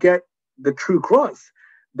could get the true cross,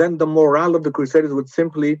 then the morale of the Crusaders would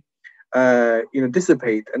simply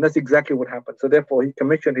dissipate. And that's exactly what happened. So therefore, he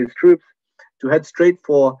commissioned his troops to head straight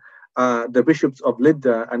for the bishops of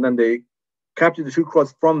Lydda, and then they captured the true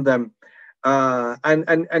cross from them.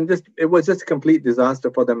 And just it was just a complete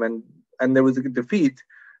disaster for them, and there was a defeat.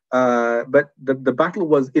 But the battle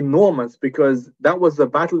was enormous, because that was the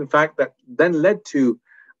battle, in fact, that then led to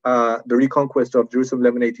the reconquest of Jerusalem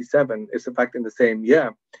 1187. It's in fact in the same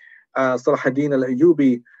year. Salahuddin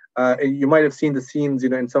al-Ayyubi, you might have seen the scenes,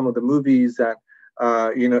 in some of the movies that,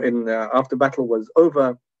 after battle was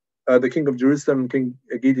over, the king of Jerusalem, King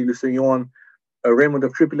Guy Lusignan, Raymond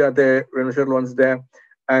of Tripoli are there, Reynald Shetland's there,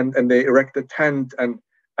 and they erect a tent, and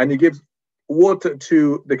he gives water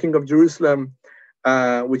to the king of Jerusalem,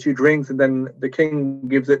 which he drinks, and then the king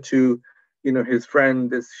gives it to, his friend,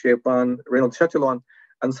 this Shaitan, Reynald Shetland.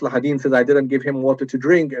 And Salahuddin says, I didn't give him water to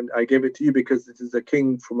drink, and I gave it to you because it is a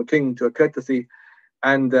king, from a king to a courtesy.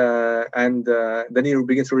 And then he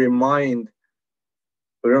begins to remind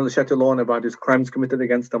Reynald Shetland about his crimes committed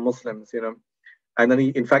against the Muslims, And then he,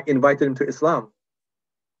 in fact, invited him to Islam,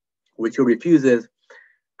 which he refuses.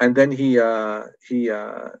 And then he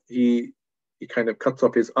kind of cuts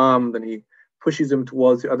off his arm, then he pushes him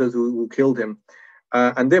towards the others who killed him.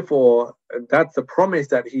 And therefore, that's a promise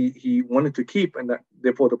that he wanted to keep, and that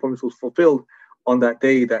therefore the promise was fulfilled on that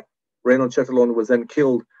day, that Reynold Chatillon was then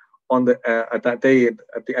killed on at that day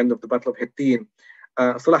at the end of the Battle of Hittin.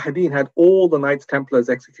 Salahuddin had all the Knights Templars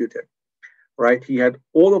executed, right? He had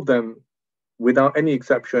all of them, without any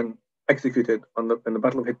exception, executed in the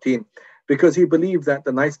Battle of Hittin, because he believed that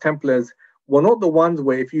the Knights Templars were not the ones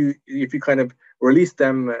where if you kind of release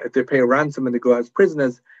them, if they pay a ransom and they go as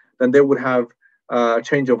prisoners, then they would have a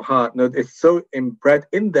change of heart. No, it's so inbred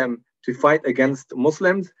in them to fight against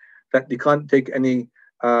Muslims that you can't take any,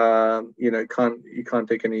 you can't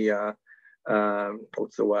take any,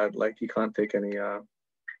 what's the word? Like you can't take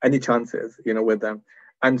any chances, with them.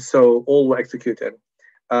 And so all were executed.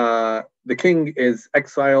 The king is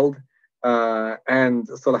exiled, and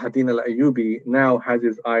Salahuddin al-Ayyubi now has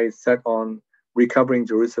his eyes set on recovering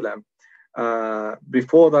Jerusalem.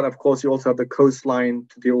 Before that, of course, you also have the coastline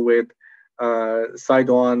to deal with,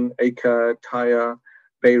 Sidon, Acre, Tyre,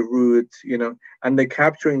 Beirut, and they're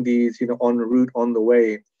capturing these, en route on the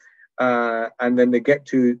way. And then they get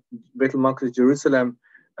to Beit al-Maqdis, Jerusalem.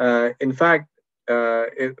 In fact,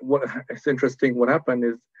 it's interesting. What happened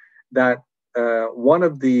is that one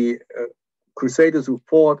of the Crusaders who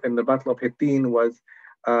fought in the Battle of Hittin was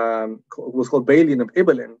called Balian of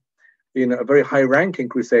Ibelin, a very high-ranking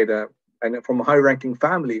Crusader and from a high-ranking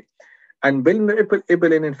family. And Balian of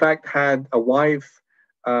Ibelin, in fact, had a wife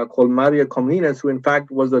called Maria Comnenus, who in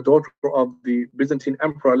fact was the daughter of the Byzantine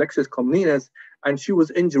Emperor Alexius Comnenus, and she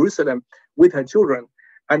was in Jerusalem with her children.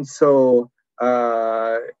 And so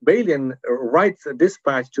Balian writes a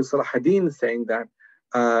dispatch to Salahuddin saying that,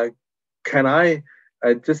 can I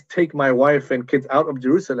just take my wife and kids out of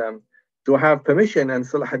Jerusalem? Do I have permission? And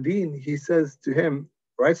Salahuddin, he says to him,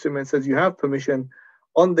 writes to him and says, you have permission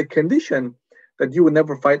on the condition that you would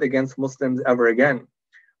never fight against Muslims ever again.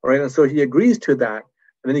 Right? And so he agrees to that.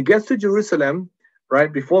 And then he gets to Jerusalem,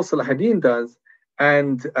 right, before Salahuddin does.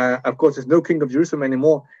 And of course, there's no king of Jerusalem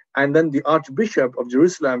anymore. And then the Archbishop of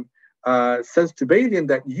Jerusalem says to Balian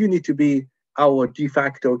that you need to be our de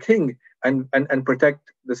facto king and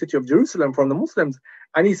protect the city of Jerusalem from the Muslims.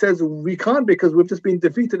 And he says, we can't, because we've just been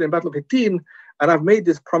defeated in Battle of Hittin, and I've made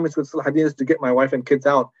this promise with Salahuddin to get my wife and kids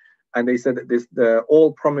out. And they said that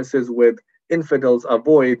all promises with infidels are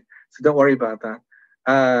void, so don't worry about that.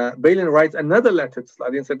 Balian writes another letter to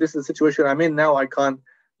Salahuddin and said, this is the situation I'm in now, I can't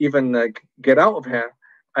even get out of here.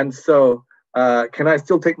 And so can I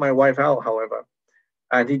still take my wife out, however?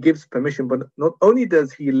 And he gives permission, but not only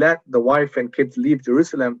does he let the wife and kids leave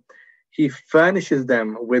Jerusalem, he furnishes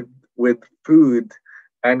them with food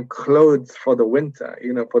and clothes for the winter,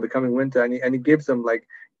 for the coming winter. And he gives them like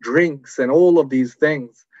drinks and all of these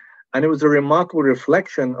things. And it was a remarkable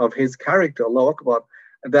reflection of his character, Allahu Akbar,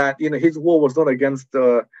 that, his war was not against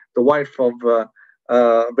the wife of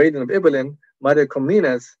Balian of Ibelin, Maria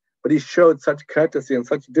Comnenus, but he showed such courtesy and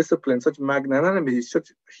such discipline, such magnanimity,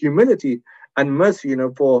 such humility and mercy,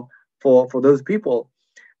 for those people.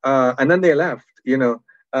 And then they left,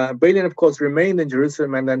 Balian, of course, remained in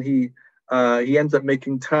Jerusalem, and then he ends up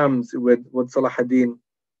making terms with Salahuddin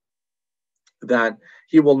that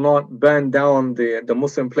he will not burn down the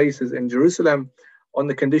Muslim places in Jerusalem on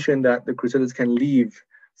the condition that the Crusaders can leave.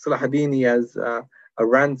 Salahuddin, he has a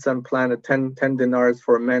ransom plan of 10 dinars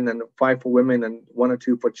for men and 5 for women and 1 or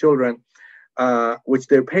 2 for children, which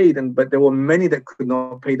they paid. But there were many that could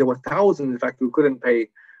not pay. There were thousands, in fact, who couldn't pay.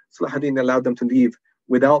 Salahuddin allowed them to leave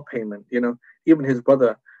without payment. Even his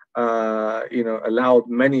brother, allowed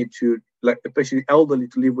many to, especially the elderly,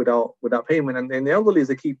 to leave without payment. And the elderly is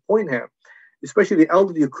a key point here. Especially the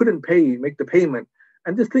elderly who couldn't make the payment.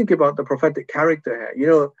 And just think about the prophetic character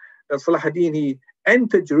here. That Salahuddin, he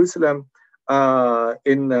entered Jerusalem on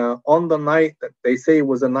the night that they say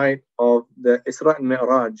was the night of the Isra and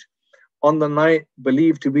Mi'raj, on the night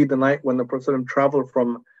believed to be the night when the Prophet traveled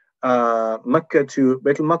from Mecca to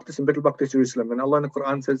Beit al-Maqdis and Beit al-Maqdis, Jerusalem. And Allah in the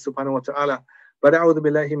Quran says, subhanahu wa ta'ala, but أعوذ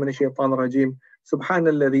بالله من الشيطان الرجيم سبحان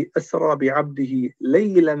الذي أسرى بعبده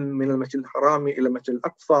ليلا من المسجد الحرام إلى المسجد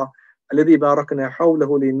الأقصى الذي باركنا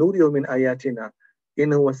حوله لنوره من آياتنا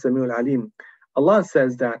إنه هو السميع العليم. Allah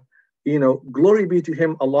says that, glory be to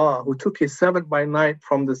him, Allah, who took his servant by night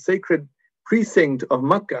from the sacred precinct of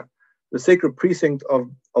Mecca, the sacred precinct of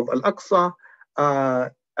Al-Aqsa,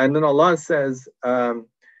 and then Allah says,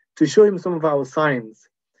 to show him some of our signs.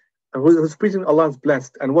 Whose precinct Allah is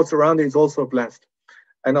blessed, and what's around it is also blessed.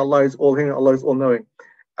 And Allah is all hearing, Allah is all knowing.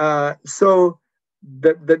 So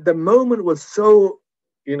the moment was so,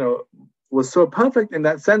 was so perfect in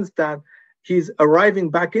that sense that he's arriving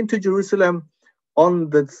back into Jerusalem on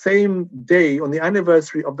the same day, on the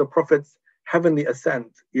anniversary of the Prophet's heavenly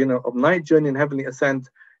ascent, of night journey and heavenly ascent,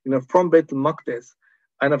 from Beit al-Maqdis.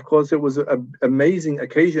 And of course, it was an amazing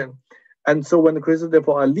occasion. And so when the Crusaders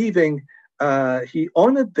therefore are leaving, he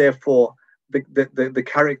honored therefore the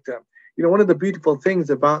character. You know, one of the beautiful things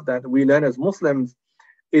about that we learn as Muslims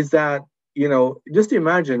is that, you know, just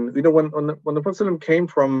imagine, you know, when the Prophet came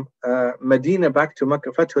from Medina back to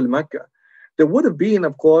Mecca, Fathul Mecca, there would have been,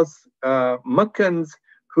 of course, Meccans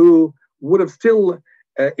who would have still,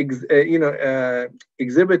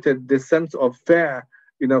 exhibited this sense of fear,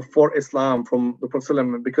 you know, for Islam from the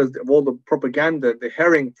Prophet, because of all the propaganda they're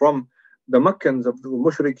hearing from the Meccans of the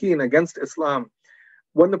Mushrikeen against Islam.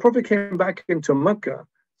 When the Prophet came back into Mecca,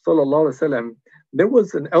 sallallahu alaihi wasallam, there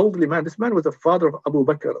was an elderly man. This man was the father of Abu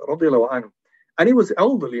Bakr, radiallahu anhu, and he was an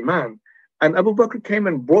elderly man. And Abu Bakr came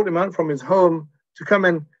and brought him out from his home to come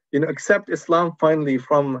and, you know, accept Islam finally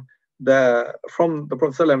from the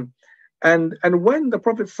Prophet. And when the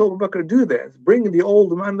Prophet saw Abu Bakr do this, bring the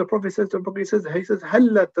old man, the Prophet says to Abu Bakr, he says,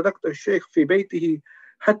 هَلَّا تَرَكْتَ الشَّيْخ فِي بَيْتِهِ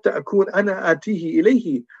حَتَّى أَكُونَ أَنَا آتِيهِ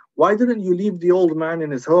إِلَيْهِ. Why didn't you leave the old man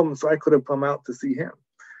in his home so I could have come out to see him?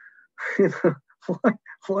 You know,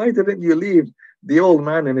 why didn't you leave the old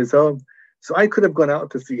man in his home so I could have gone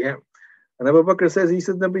out to see him? And Abu Bakr says,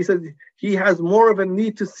 Nabi said, he has more of a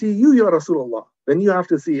need to see you, Ya Rasulullah, than you have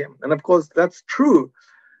to see him. And of course, that's true.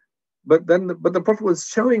 But the Prophet was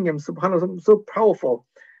showing him, subhanAllah, something so powerful.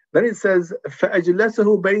 Then it says,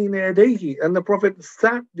 فَأَجْلَسَهُ بَيْنَ يَدَيْهِ. And the Prophet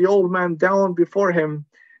sat the old man down before him.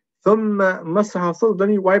 ثُمَّ مَسَحَ صَدْرَهُ. Then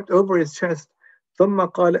he wiped over his chest.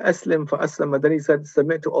 ثُمَّ قَالَ أَسْلِمْ فَأَسْلَمَ. Then he said,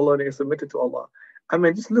 submit to Allah, and he submitted to Allah. I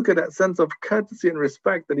mean, just look at that sense of courtesy and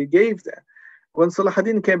respect that he gave there. When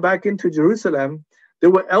Salahuddin came back into Jerusalem, there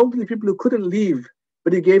were elderly people who couldn't leave,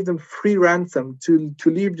 but he gave them free ransom to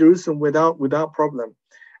leave Jerusalem without problem.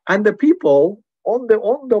 And the people on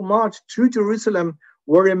the march to Jerusalem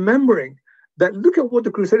were remembering that, look at what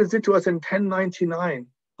the Crusaders did to us in 1099.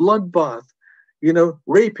 Bloodbath, you know,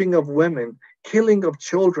 raping of women, killing of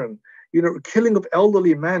children, you know, killing of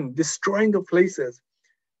elderly men, destroying of places.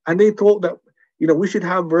 And they thought that, you know, we should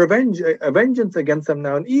have vengeance against them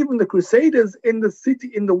now. And even the Crusaders in the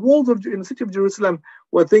city, in the city of Jerusalem,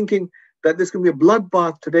 were thinking that there's going to be a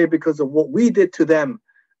bloodbath today because of what we did to them,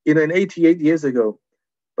 you know, in 88 years ago.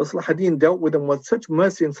 But Salahuddin dealt with them with such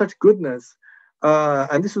mercy and such goodness.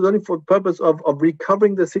 And this was only for the purpose of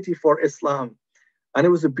recovering the city for Islam. And it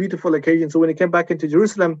was a beautiful occasion. So when he came back into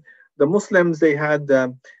Jerusalem, the Muslims, they had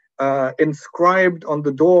inscribed on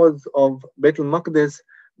the doors of Bayt al-Maqdis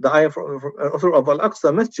the ayah of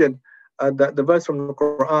Al-Aqsa Masjid, the verse from the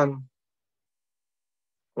Quran,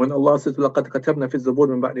 when Allah says, لَقَدْ كَتَبْنَا فِي الزَّبُورِ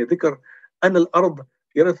مِنْ بَعْدِ ذِكْرٍ أَنَّ الْأَرْضَ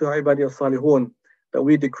يَرِثُهَا عِبَادِيَ الصَّالِحُونَ. That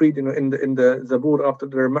we decreed, you know, in the Zabur, after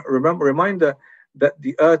the reminder that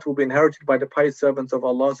the earth will be inherited by the pious servants of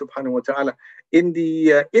Allah subhanahu wa ta'ala. In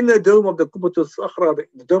the inner dome of the Qubatul Sakhra,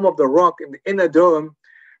 the dome of the rock, in the inner dome,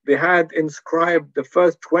 they had inscribed the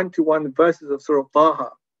first 21 verses of Surah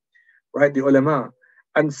Taha, right, the ulama.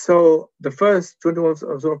 And so the first 21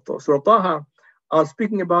 of Surah Taha are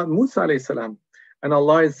speaking about Musa alayhi salam. And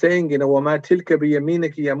Allah is saying, you know, وَمَا تِلْكَ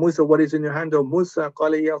بِيَمِينِكِ يَا Musa, what is in your hand, O Musa?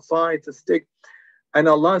 قَالَ يَا عَصَايَ, it's a stick. And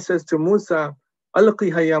Allah says to Musa,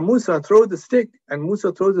 أَلْقِهَا يَا Musa, throw the stick. And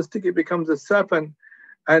Musa throws the stick, it becomes a serpent.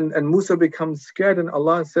 And Musa becomes scared. And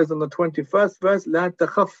Allah says on the 21st verse, لَا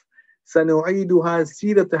تَخَفْ سَنُعِيدُهَا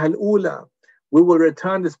سِيرَتَهَا الْأُولَى. We will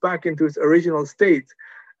return this back into its original state.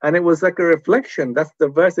 And it was like a reflection. That's the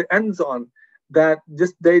verse it ends on. That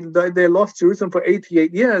just they lost Jerusalem for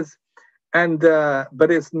 88 years. And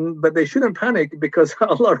but they shouldn't panic, because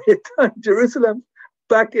Allah returned Jerusalem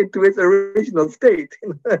back into its original state.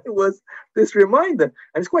 It was this reminder,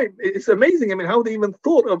 and it's amazing. I mean, how they even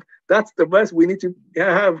thought of that's the verse we need to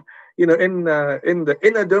have, you know, in the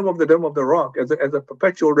inner dome of the rock as a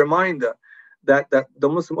perpetual reminder that the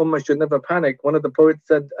Muslim Ummah should never panic. One of the poets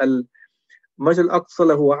said, "Majal aqsa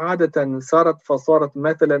lahu aadatan sarat fasarat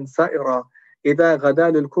mathalan sa'ira إذا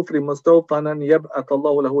غدا للكفر مستوطنا يبعث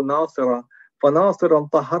الله له ناصرا فناصرا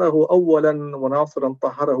طهره أولا وناصرا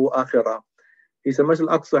طهره آخرا." He said, Masjid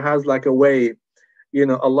al-Aqsa has like a way, you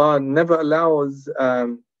know, Allah never allows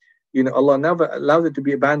it to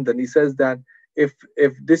be abandoned. He says that if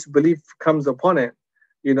disbelief comes upon it,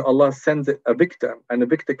 you know, Allah sends it a victor, and the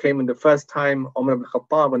victor came in the first time, Umar ibn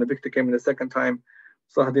Khattab, and the victor came in the second time,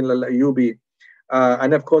 Salahuddin al-Ayyubi.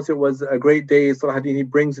 And of course, it was a great day. Salahuddin, he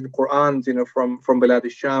brings in Qur'ans, you know, from Bilad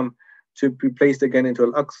al-Sham to be placed again into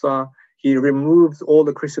Al-Aqsa. He removes all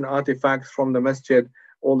the Christian artifacts from the masjid.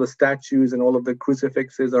 All the statues and all of the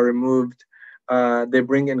crucifixes are removed. They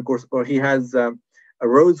bring in, of course, or he has a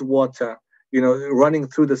rose water, you know, running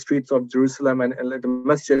through the streets of Jerusalem and the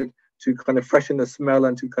masjid to kind of freshen the smell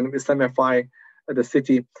and to kind of Islamify the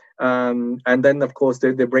city. And then, of course,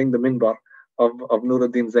 they bring the minbar of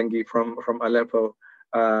Nuruddin Zengi from Aleppo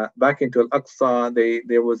back into Al-Aqsa.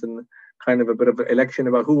 There was an kind of a bit of an election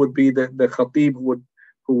about who would be the khatib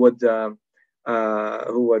who would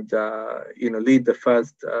lead the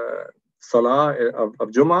first salah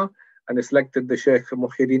of Jummah, and they selected the Sheikh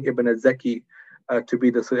Muhyiddin ibn al-Zaki to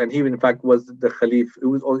be the, and he in fact was the Khalif. It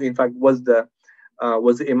was in fact was the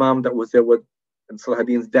Imam that was there with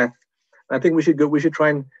Salahuddin's death. And I think we should try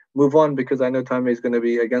and move on because I know time is going to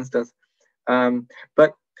be against us.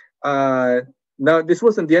 But now this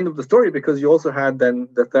wasn't the end of the story, because you also had then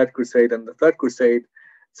the Third Crusade and the Third Crusade.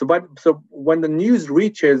 So when the news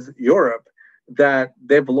reaches Europe that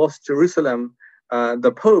they've lost Jerusalem,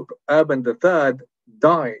 the Pope Urban III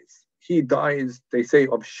dies. He dies, they say,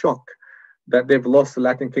 of shock that they've lost the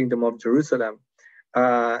Latin Kingdom of Jerusalem.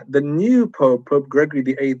 The new Pope, Pope Gregory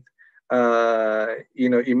VIII,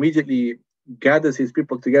 immediately gathers his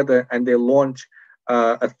people together and they launch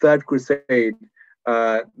a Third Crusade.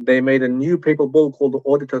 They made a new papal bull called the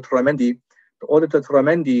Audita Tramendi. The Audita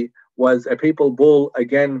Tramendi was a papal bull,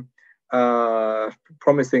 again,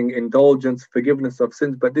 promising indulgence, forgiveness of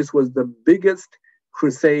sins, but this was the biggest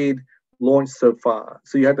crusade launched so far.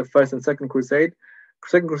 So you had the First and Second Crusade.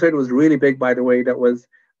 Second Crusade was really big, by the way. That was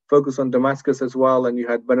focused on Damascus as well, and you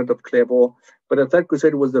had Benedict of Clairvaux. But the Third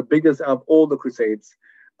Crusade was the biggest of all the crusades,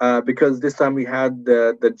 because this time we had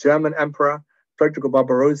the German Emperor, Frederick of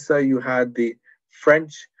Barbarossa, you had the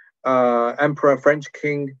French Emperor, French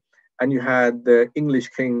King, and you had the English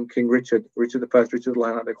King, King Richard I, Richard the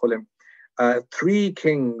Lion, they call him. Three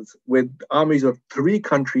kings with armies of three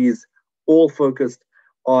countries, all focused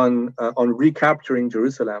on recapturing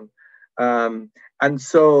Jerusalem. And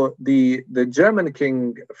so the German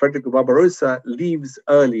king, Frederick of Barbarossa, leaves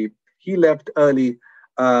early. He left early,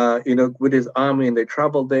 with his army, and they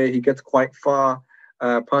traveled there. He gets quite far,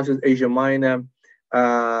 passes Asia Minor,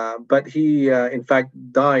 but he, in fact,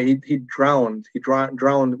 died. He drowned. He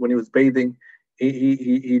drowned when he was bathing.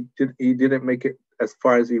 He didn't make it as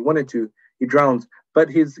far as he wanted to. He drowns. But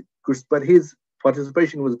his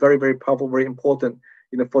participation was very, very powerful, very important,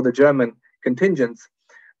 for the German contingents.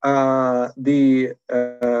 The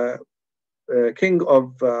King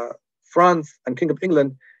of France and King of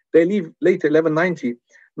England, they leave later, 1190.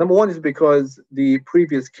 Number one is because the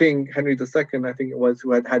previous king, Henry II, I think it was,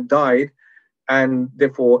 who had died, and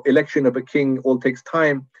therefore election of a king all takes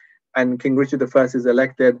time, and King Richard I is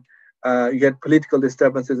elected. You had political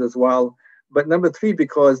disturbances as well. But number three,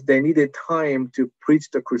 because they needed time to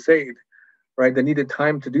preach the crusade, right? They needed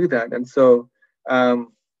time to do that. And so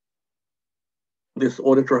this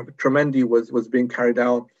order tremendi was being carried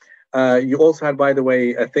out. You also had, by the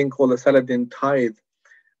way, a thing called the Salahuddin tithe.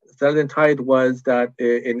 Salahuddin tithe was that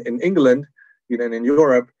in England, and in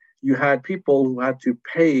Europe, you had people who had to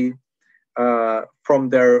pay from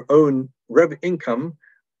their own income.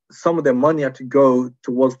 Some of their money had to go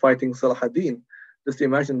towards fighting Salahuddin. Just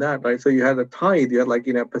imagine that, right? So you had a tithe, you had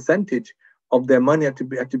a percentage of their money had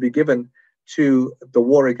to be given to the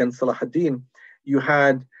war against Salahuddin. You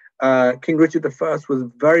had King Richard I was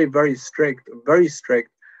very, very strict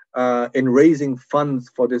in raising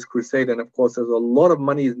funds for this crusade. And of course, there's a lot of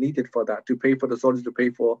money is needed for that, to pay for the soldiers, to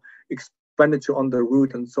pay for expenditure on the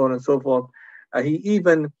route and so on and so forth. He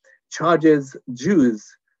even charges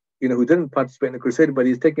Jews, who didn't participate in the crusade, but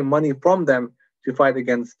he's taking money from them to fight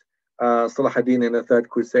against Salahuddin in the Third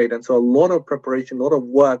Crusade. And so a lot of preparation, a lot of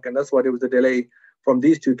work, and that's why there was a delay from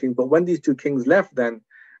these two kings. But when these two kings left, then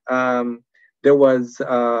there was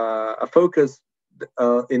a focus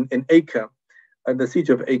in Acre, the siege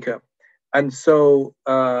of Acre. And so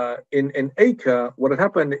in Acre, what had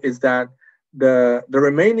happened is that the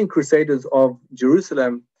remaining crusaders of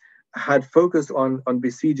Jerusalem had focused on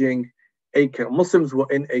besieging Acre. Muslims were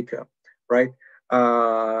in Acre, right?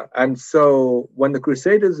 And so when the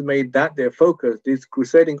Crusaders made that their focus, these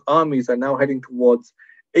crusading armies are now heading towards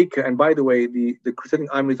Acre. And by the way, the crusading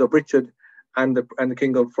armies of Richard and the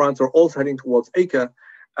King of France are also heading towards Acre.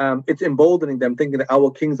 It's emboldening them, thinking that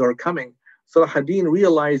our kings are coming. So Salahuddin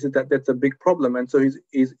realizes that that's a big problem. And so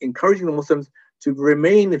he's encouraging the Muslims to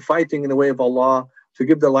remain fighting in the way of Allah, to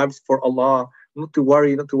give their lives for Allah, not to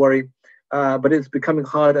worry. But it's becoming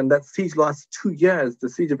hard, and that siege lasts 2 years. The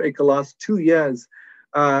siege of Acre lasts 2 years,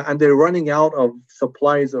 and they're running out of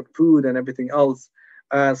supplies of food and everything else.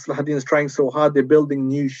 Salahuddin is trying so hard. They're building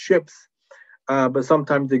new ships, but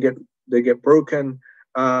sometimes they get broken.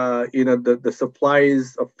 The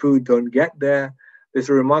supplies of food don't get there. There's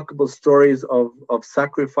remarkable stories of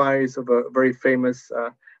sacrifice of a very famous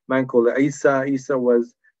man called Isa. Isa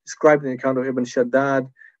was described in the account of Ibn Shaddad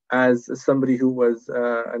as somebody who was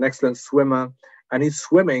an excellent swimmer, and he's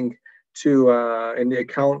swimming to in the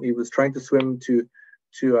account he was trying to swim to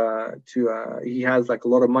he has like a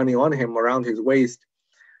lot of money on him around his waist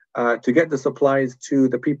to get the supplies to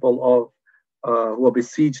the people of who are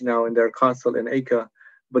besieged now in their castle in Acre,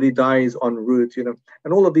 but he dies en route,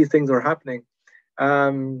 and all of these things are happening.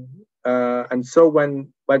 And so by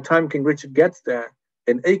the time King Richard gets there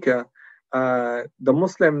in Acre, the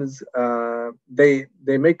Muslims they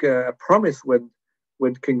make a promise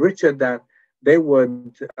with King Richard that they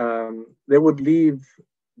would leave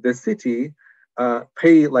the city,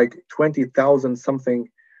 pay like 20,000 something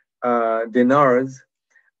dinars,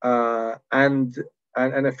 and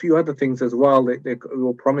a few other things as well. They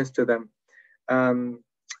will promise to them,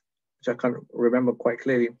 which I can't remember quite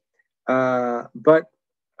clearly. But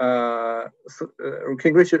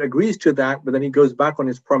King Richard agrees to that, but then he goes back on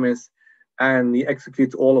his promise and he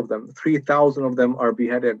executes all of them. 3,000 of them are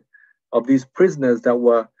beheaded, of these prisoners that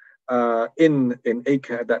were in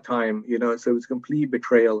Acre at that time. So it was complete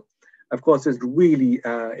betrayal. Of course, it really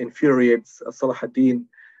infuriates Salahuddin.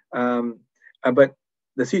 But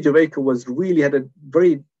the siege of Acre had a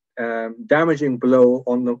very damaging blow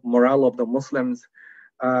on the morale of the Muslims.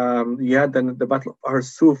 You had then the Battle of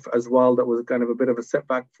Arsuf as well. That was kind of a bit of a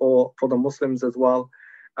setback for the Muslims as well.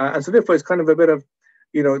 And so therefore, it's kind of a bit of,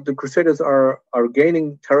 the Crusaders are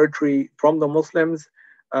gaining territory from the Muslims,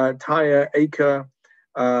 Tyre, Acre,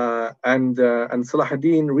 and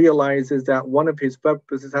Salahuddin realizes that one of his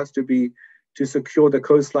purposes has to be to secure the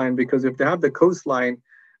coastline, because if they have the coastline,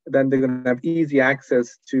 then they're going to have easy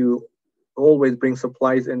access to always bring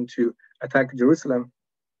supplies in to attack Jerusalem.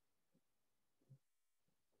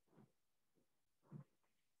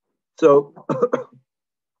 So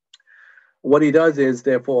what he does is,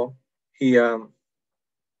 therefore, he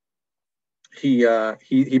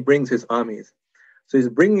brings his armies. So he's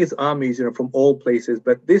bringing his armies, from all places,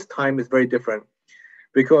 but this time is very different,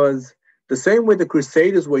 because the same way the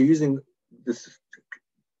Crusaders were using this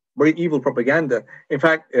very evil propaganda. In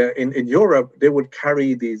fact, in Europe, they would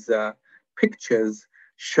carry these pictures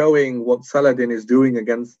showing what Saladin is doing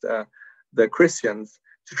against the Christians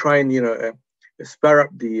to try and, spur up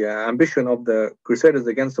the ambition of the Crusaders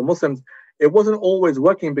against the Muslims. It wasn't always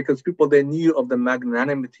working because they knew of the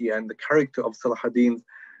magnanimity and the character of Salahuddin's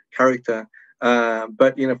character.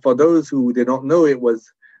 But for those who did not know, it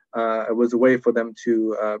was a way for them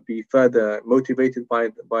to be further motivated by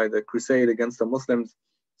the crusade against the Muslims.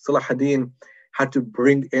 Salahuddin had to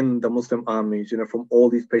bring in the Muslim armies, from all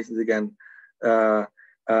these places again,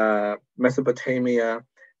 Mesopotamia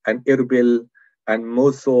and Irbil and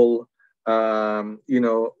Mosul, so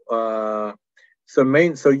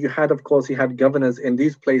you had, of course, he had governors in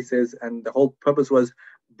these places, and the whole purpose was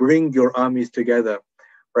bring your armies together,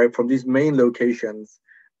 right, from these main locations,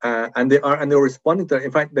 and they were responding to it.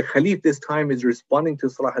 In fact, the Khalif this time is responding to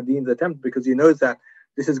Salahuddin's attempt, because he knows that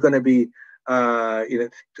this is going to be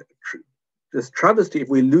this travesty if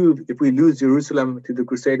we lose Jerusalem to the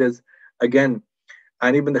Crusaders again.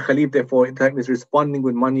 And even the Khalif, therefore, in time is responding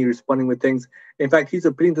with money, responding with things. In fact, he's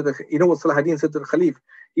appealing to what Salahuddin said to the Khalif?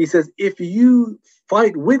 He says, if you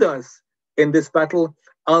fight with us in this battle,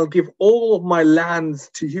 I'll give all of my lands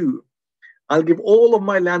to you. I'll give all of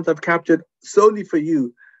my lands I've captured solely for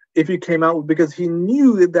you if you came out, because he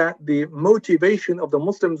knew that the motivation of the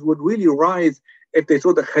Muslims would really rise if they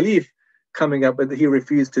saw the Khalif coming up, but he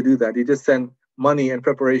refused to do that. He just sent money and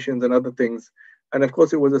preparations and other things. And of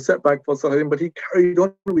course, it was a setback for Salahuddin, but he carried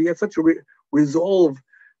on. He had such a resolve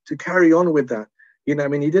to carry on with that. He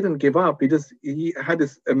didn't give up. He had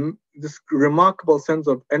this remarkable sense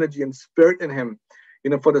of energy and spirit in him,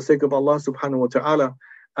 for the sake of Allah subhanahu wa ta'ala.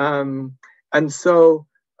 And so,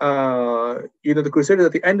 the Crusaders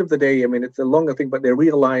at the end of the day, it's a longer thing, but they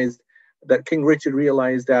realized that King Richard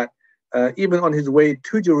realized that even on his way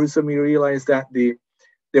to Jerusalem, he realized that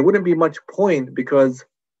there wouldn't be much point, because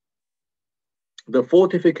the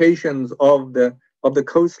fortifications of the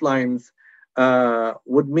coastlines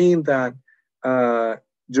would mean that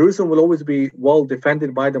Jerusalem will always be well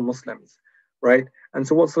defended by the Muslims, right? And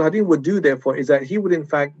so what Salahuddin would do, therefore, is that he would in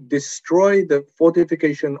fact destroy the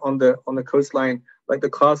fortification on the coastline, like the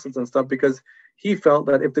castles and stuff, because he felt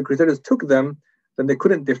that if the Crusaders took them, then they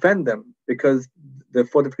couldn't defend them because the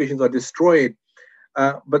fortifications are destroyed.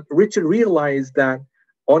 But Richard realized that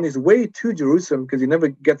on his way to Jerusalem, because he never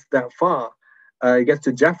gets that far, he gets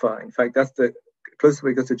to Jaffa. In fact, that's the closest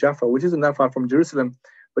way he gets to Jaffa, which isn't that far from Jerusalem.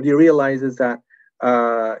 But he realizes that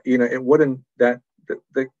it wouldn't, that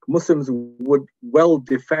the Muslims would well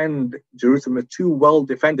defend Jerusalem. It's too well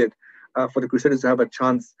defended for the Crusaders to have a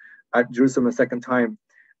chance at Jerusalem a second time.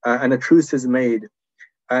 And a truce is made.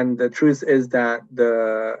 And the truth is that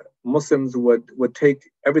the Muslims would take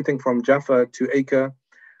everything from Jaffa to Acre,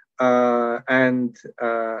 and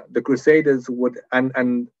the Crusaders would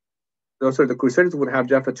the Crusaders would have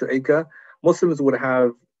Jaffa to Acre. Muslims would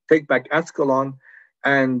have take back Ascalon,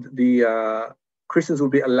 and the Christians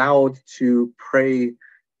would be allowed to pray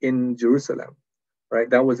in Jerusalem. Right,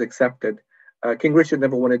 that was accepted. King Richard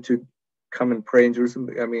never wanted to come and pray in Jerusalem.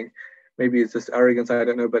 I mean, maybe it's just arrogance, I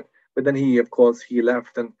don't know. But then he, of course, he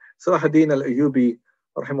left. And Salahuddin al-Ayyubi,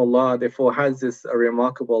 rahimahullah, therefore has this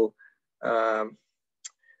remarkable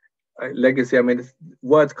legacy. I mean,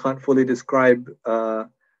 words can't fully describe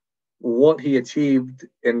what he achieved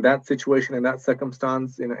in that situation, in that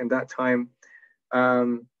circumstance, in that time.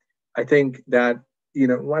 I think that,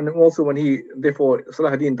 when he, therefore,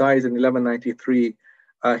 Salahuddin dies in 1193.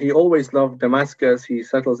 He always loved Damascus. He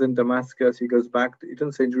settles in Damascus. He goes back. He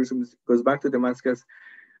doesn't say Jerusalem. He goes back to Damascus.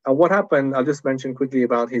 And what happened? I'll just mention quickly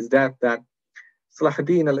about his death. That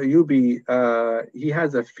Salahuddin al-Ayyubi, he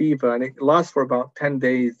has a fever, and it lasts for about 10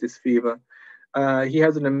 days. This fever. He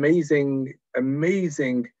has an amazing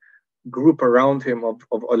group around him of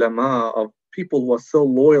ulama, of people who are so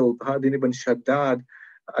loyal. Hadin ibn Shaddad,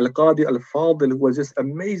 Al-Qadi al-Fadil, who was just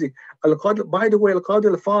amazing. By the way, Al-Qadi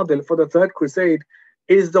al-Fadil for the Third Crusade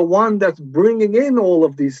is the one that's bringing in all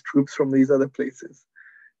of these troops from these other places.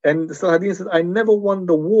 And Salahuddin says, I never won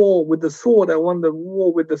the war with the sword. I won the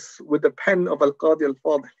war with the pen of Al-Qadi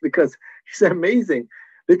al-Fadil, because he's amazing.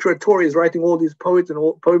 Literature is writing all these poems and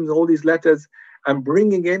all these letters and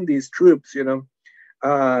bringing in these troops,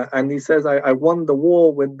 and he says, I won the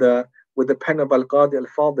war with the pen of Al-Qadi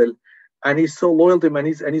al-Fadil. And he's so loyal to him, and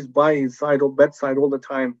he's by his side or bedside all the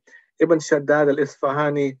time. Ibn Shaddad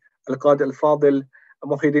al-Isfahani, Al-Qadi al-Fadil,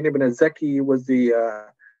 Muhyiddin ibn al-Zaki was the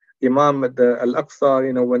Imam at the Al-Aqsa,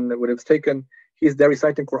 when it was taken. He's there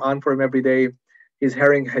reciting Quran for him every day. He's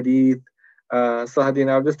hearing hadith. Salahuddin,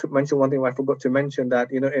 I'll just mention one thing I forgot to mention,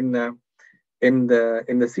 that in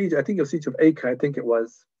the siege, I think it was siege of Acre, I think it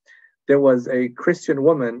was, there was a Christian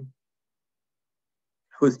woman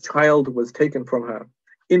whose child was taken from her,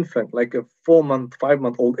 infant, like a 4-month,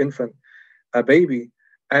 5-month-old infant, a baby,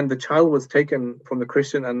 and the child was taken from the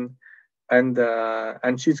Christian, and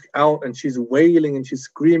she's out and she's wailing and she's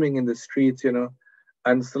screaming in the streets, and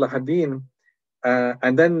Salahuddin,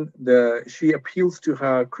 and then she appeals to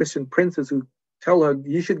her Christian princes, who tell her,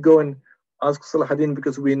 you should go and ask Salahuddin,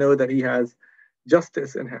 because we know that he has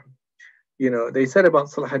justice in him. They said about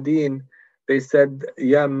Salahuddin, they said,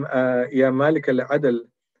 Ya Malik al-Adl,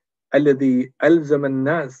 الذي ألزم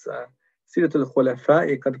الناس سيرة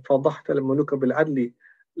الخلفاء قد فضحت الملوك بالعدل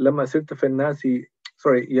لما سرت في الناس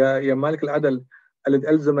يا مالك العدل الذي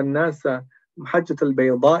ألزم الناس محجة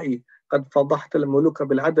البيضاء قد فضحت الملوك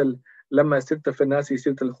بالعدل لما سرت في الناس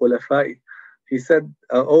سيرة الخلفاء. He said,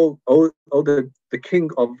 the king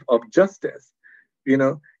of justice,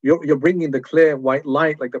 you're bringing the clear white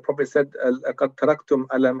light, like the Prophet said, قد تركتم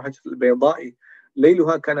على محجة البيضاء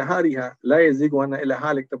ليلها كنهارها لا يزيغ عنها إلا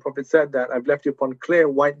هالك. The Prophet said that I've left you upon clear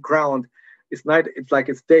white ground. It's night, it's like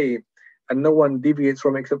it's day, and no one deviates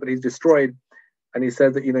from it except that he's destroyed. And he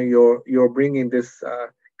says that you're bringing this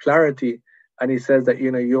clarity, and he says that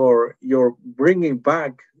you're bringing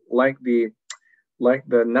back like the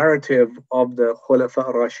narrative of the Khulafa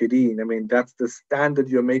al-Rashideen. I mean, that's the standard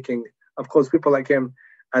you're making. Of course, people like him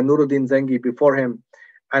and Nuruddin Zengi before him,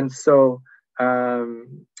 and so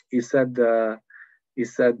he said.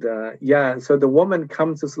 So the woman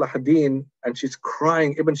comes to Salahuddin and she's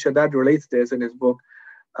crying. Ibn Shaddad relates this in his book,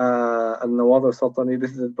 Al-Nawad al-Sultani.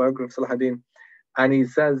 This is the biography of Salahuddin. And he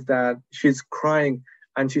says that she's crying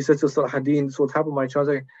and she says to Salahuddin, so what happened, my child?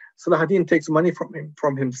 Salahuddin takes money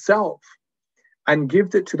from himself and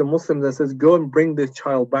gives it to the Muslims and says, go and bring this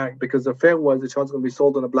child back, because the fear was the child's going to be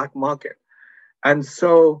sold on a black market. And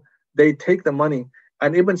so they take the money.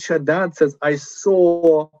 And Ibn Shaddad says, I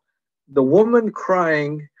saw the woman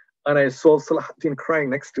crying, and I saw Salahuddin crying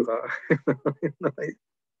next to her.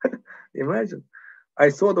 Imagine. I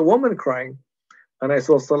saw the woman crying, and I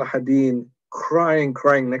saw Salahuddin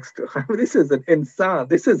crying next to her. This is an insan.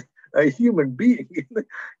 This is a human being.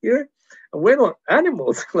 We're not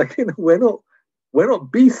animals. We're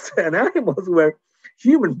not beasts and animals. We're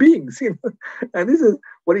human beings. And this is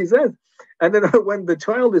what he says. And then when the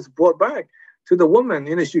child is brought back to the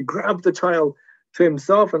woman, she grabs the child to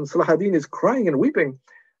himself, and Salahuddin is crying and weeping.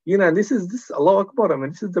 And this is Allah Akbar. I mean,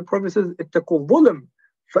 this is the Prophet says, "Ittaqul dhulm,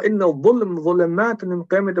 fa inna dhulm dhulumatun in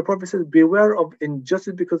qiyamah." The Prophet says, beware of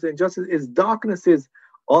injustice, because injustice is darknesses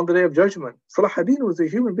on the day of judgment. Salahuddin was a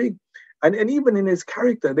human being, and even in his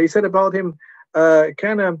character, they said about him,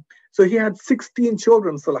 so he had 16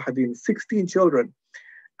 children. Salahuddin, 16 children,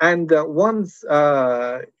 And once,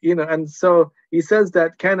 and so he says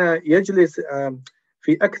that كان يجلس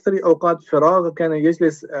في أكثر أوقات فراغ كان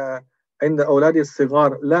يجلس عند أولاد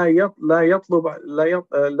الصغار لا يطلب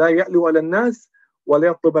على الناس ولا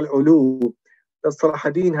يطلب العلو. That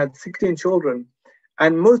Salahuddin had 16 children,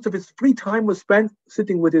 and most of his free time was spent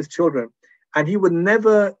sitting with his children. And he would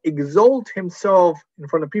never exalt himself in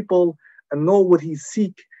front of people, and nor would he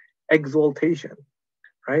seek exaltation.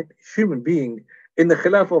 Right? Human being. In the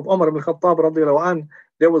Khilafah of Umar ibn Khattab radiallahu anh,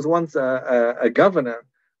 there was once a governor,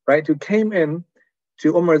 right, who came in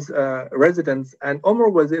to Umar's residence, and Umar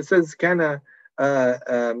was, it says, was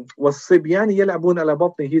Sibyani yal'abun ala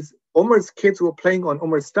batni. Umar's kids were playing on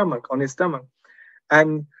Umar's stomach, on his stomach.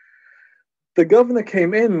 And the governor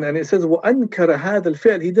came in, and it says, وَأَنْكَرَ هَذَا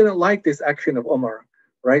الْفِعْلِ. He didn't like this action of Umar,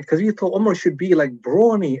 right? Because he thought Umar should be like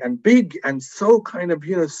brawny and big and so kind of,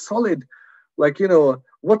 solid. Like,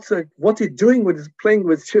 what's he doing with his playing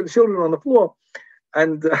with children on the floor?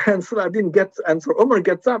 And Salahuddin and so Umar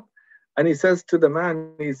gets up, and he says to the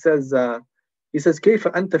man, he says, كيف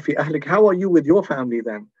أنت في أهلك? How are you with your family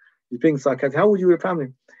then? He's being sarcastic. How are you with your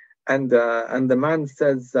family? And the man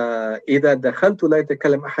says, إذا دخلت لا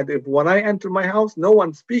يتكلم أحد. If when I enter my house, no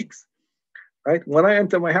one speaks. Right? When I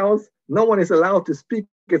enter my house, no one is allowed to speak.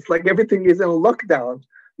 It's like everything is in lockdown.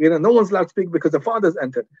 No one's allowed to speak because the father's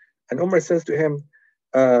entered. And Umar says to him,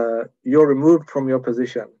 you're removed from your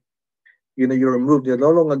position. You're removed. You're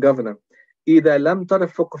no longer governor. إذا لم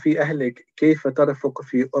ترفق في أهلك كيف ترفق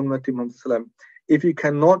في أمة محمد. If you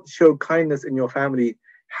cannot show kindness in your family,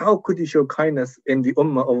 how could you show kindness in the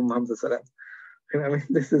ummah of Muhammad?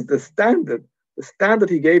 This is the standard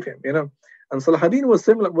he gave him. And Salahuddin was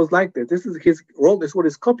similar, was like this. This is his role. This is what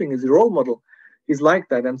he's copying, is his role model. He's like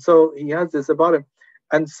that, and so he has this about him.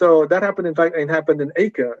 And so that happened. In fact, it happened in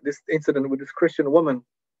Acre. This incident with this Christian woman,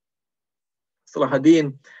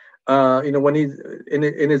 Salahuddin. When he's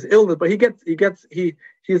in his illness, but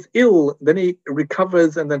he's ill, then he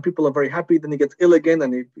recovers, and then people are very happy. Then he gets ill again,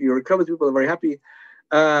 and he recovers. People are very happy.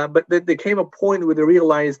 But there came a point where they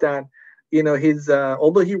realized that,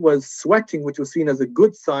 although he was sweating, which was seen as a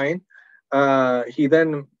good sign, he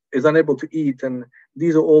then is unable to eat, and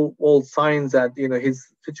these are all signs that his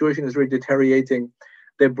situation is really deteriorating.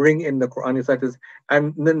 They bring in the Quran reciters,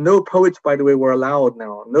 and no poets, by the way, were allowed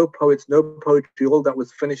now. No poets, no poetry. All that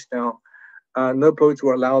was finished now. No poets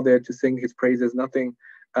were allowed there to sing his praises. Nothing.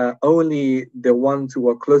 Only the ones who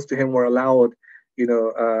were close to him were allowed,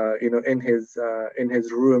 in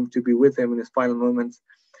his room to be with him in his final moments.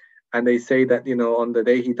 And they say that on the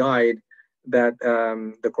day he died, that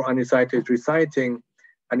the Quran reciter is reciting,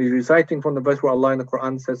 and he's reciting from the verse where Allah in the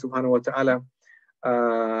Quran says, Subhanahu wa Taala,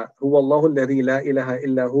 هو الله الذي لا إله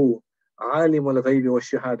إلا هو عالم الغيب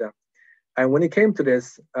والشهادة. And when he came to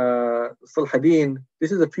this, Salahuddin,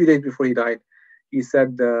 this is a few days before he died, he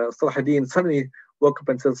said, Salahuddin suddenly woke up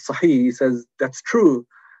and said, Sahih. He says, that's true.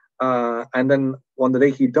 And then on the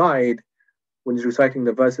day he died, when he's reciting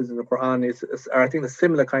the verses in the Quran, I think the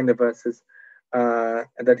similar kind of verses,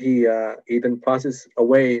 that he then passes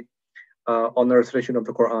away on the recitation of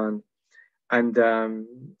the Quran.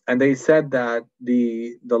 And they said that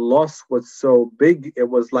the loss was so big, it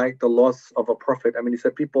was like the loss of a prophet. He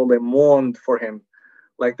said people, they mourned for him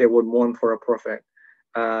like they would mourn for a prophet.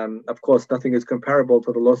 Of course, nothing is comparable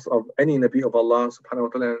to the loss of any Nabi of Allah subhanahu wa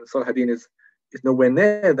ta'ala. Salahuddin is nowhere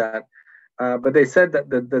near that. But they said that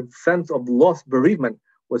the sense of loss, bereavement,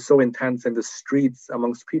 was so intense in the streets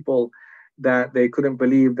amongst people that they couldn't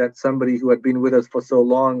believe that somebody who had been with us for so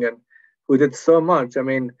long and who did so much,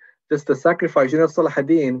 just the sacrifice.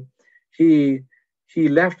 Salahuddin, he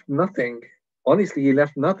left nothing. Honestly, he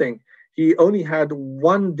left nothing. He only had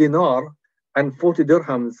 1 dinar and 40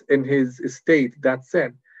 dirhams in his estate. That's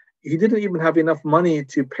it. He didn't even have enough money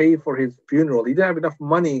to pay for his funeral. He didn't have enough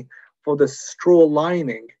money for the straw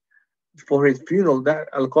lining for his funeral. That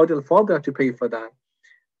Al-Qadi al-Father had to pay for that.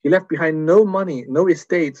 He left behind no money, no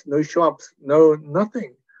estates, no shops,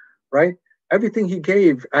 nothing, right? Everything he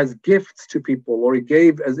gave as gifts to people, or he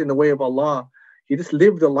gave as in the way of Allah. He just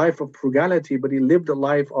lived a life of frugality, but he lived a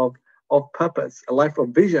life of purpose, a life of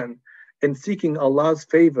vision, in seeking Allah's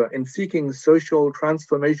favor, in seeking social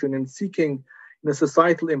transformation, in seeking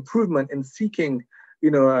societal improvement, in seeking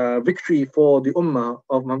victory for the Ummah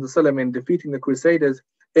of Muhammad sallallahu in defeating the Crusaders,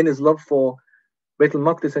 in his love for Beit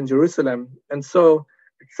al-Maqdis and Jerusalem. And so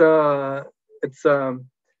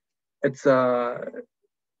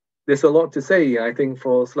there's a lot to say, I think,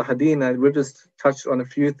 for Salahuddin, and we've just touched on a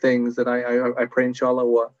few things that I pray,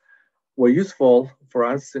 inshallah, were useful for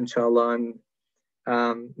us, inshallah, and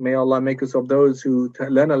may Allah make us of those who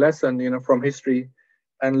learn a lesson, from history,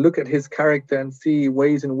 and look at his character and see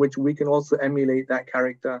ways in which we can also emulate that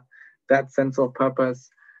character, that sense of purpose.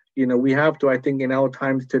 We have to, I think, in our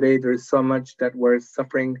times today, there is so much that we're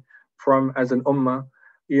suffering from as an ummah.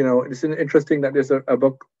 It's interesting that there's a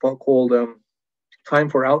book called Time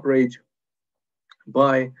for Outrage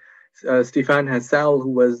by Stefan Hassel,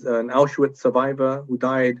 who was an Auschwitz survivor who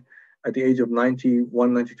died at the age of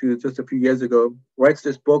 91, 92, just a few years ago, writes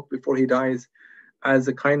this book before he dies as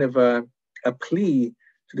a kind of a plea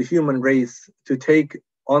to the human race to take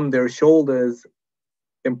on their shoulders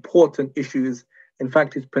important issues. In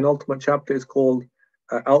fact, his penultimate chapter is called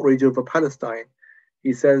Outrage Over Palestine.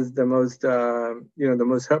 He says the most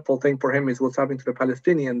hurtful thing for him is what's happening to the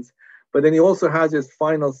Palestinians. But then he also has his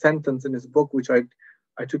final sentence in his book, which I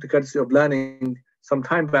took the courtesy of learning some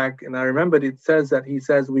time back, and I remembered it says that he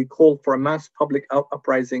says, we call for a mass public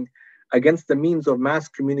uprising against the means of mass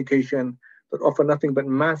communication that offer nothing but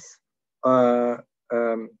mass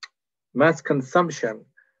consumption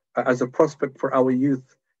as a prospect for our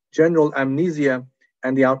youth, general amnesia,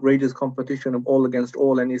 and the outrageous competition of all against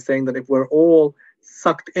all. And he's saying that if we're all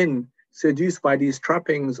sucked in, seduced by these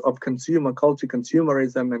trappings of consumer culture,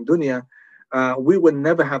 consumerism, and dunya, we would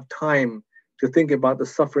never have time to think about the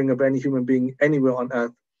suffering of any human being anywhere on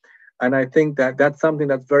earth. And I think that that's something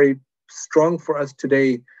that's very strong for us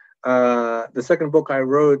today. The second book I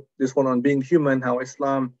wrote, this one on being human, how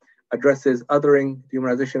Islam addresses othering,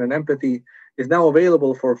 humanization, and empathy, is now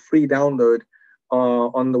available for free download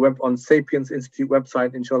on the web, on Sapiens Institute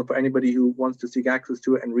website, inshallah, for anybody who wants to seek access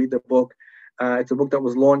to it and read the book. It's a book that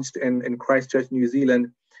was launched in Christchurch, New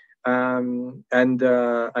Zealand. And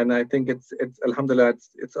I think it's alhamdulillah,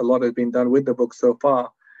 it's a lot has been done with the book so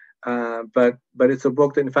far, but it's a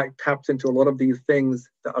book that in fact taps into a lot of these things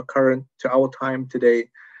that are current to our time today.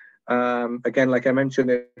 Again, like I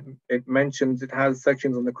mentioned, it has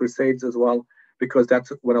sections on the Crusades as well, because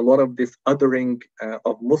that's when a lot of this othering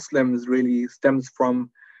of Muslims really stems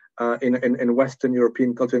from in Western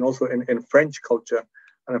European culture, and also in French culture.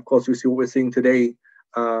 And of course, we see what we're seeing today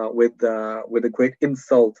with the great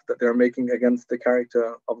insult that they're making against the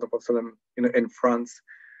character of the Prophet in France.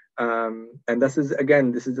 And this is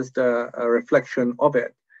just a reflection of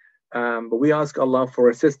it. But we ask Allah for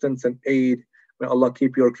assistance and aid. May Allah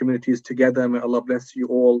keep your communities together. May Allah bless you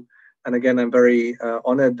all. And again, I'm very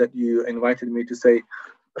honored that you invited me to say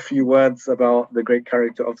a few words about the great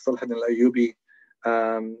character of Salahuddin al-Ayyubi.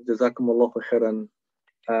 Jazakumullahu khairan.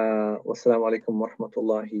 Wassalamu alaikum wa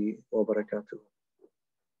rahmatullahi wa barakatuh.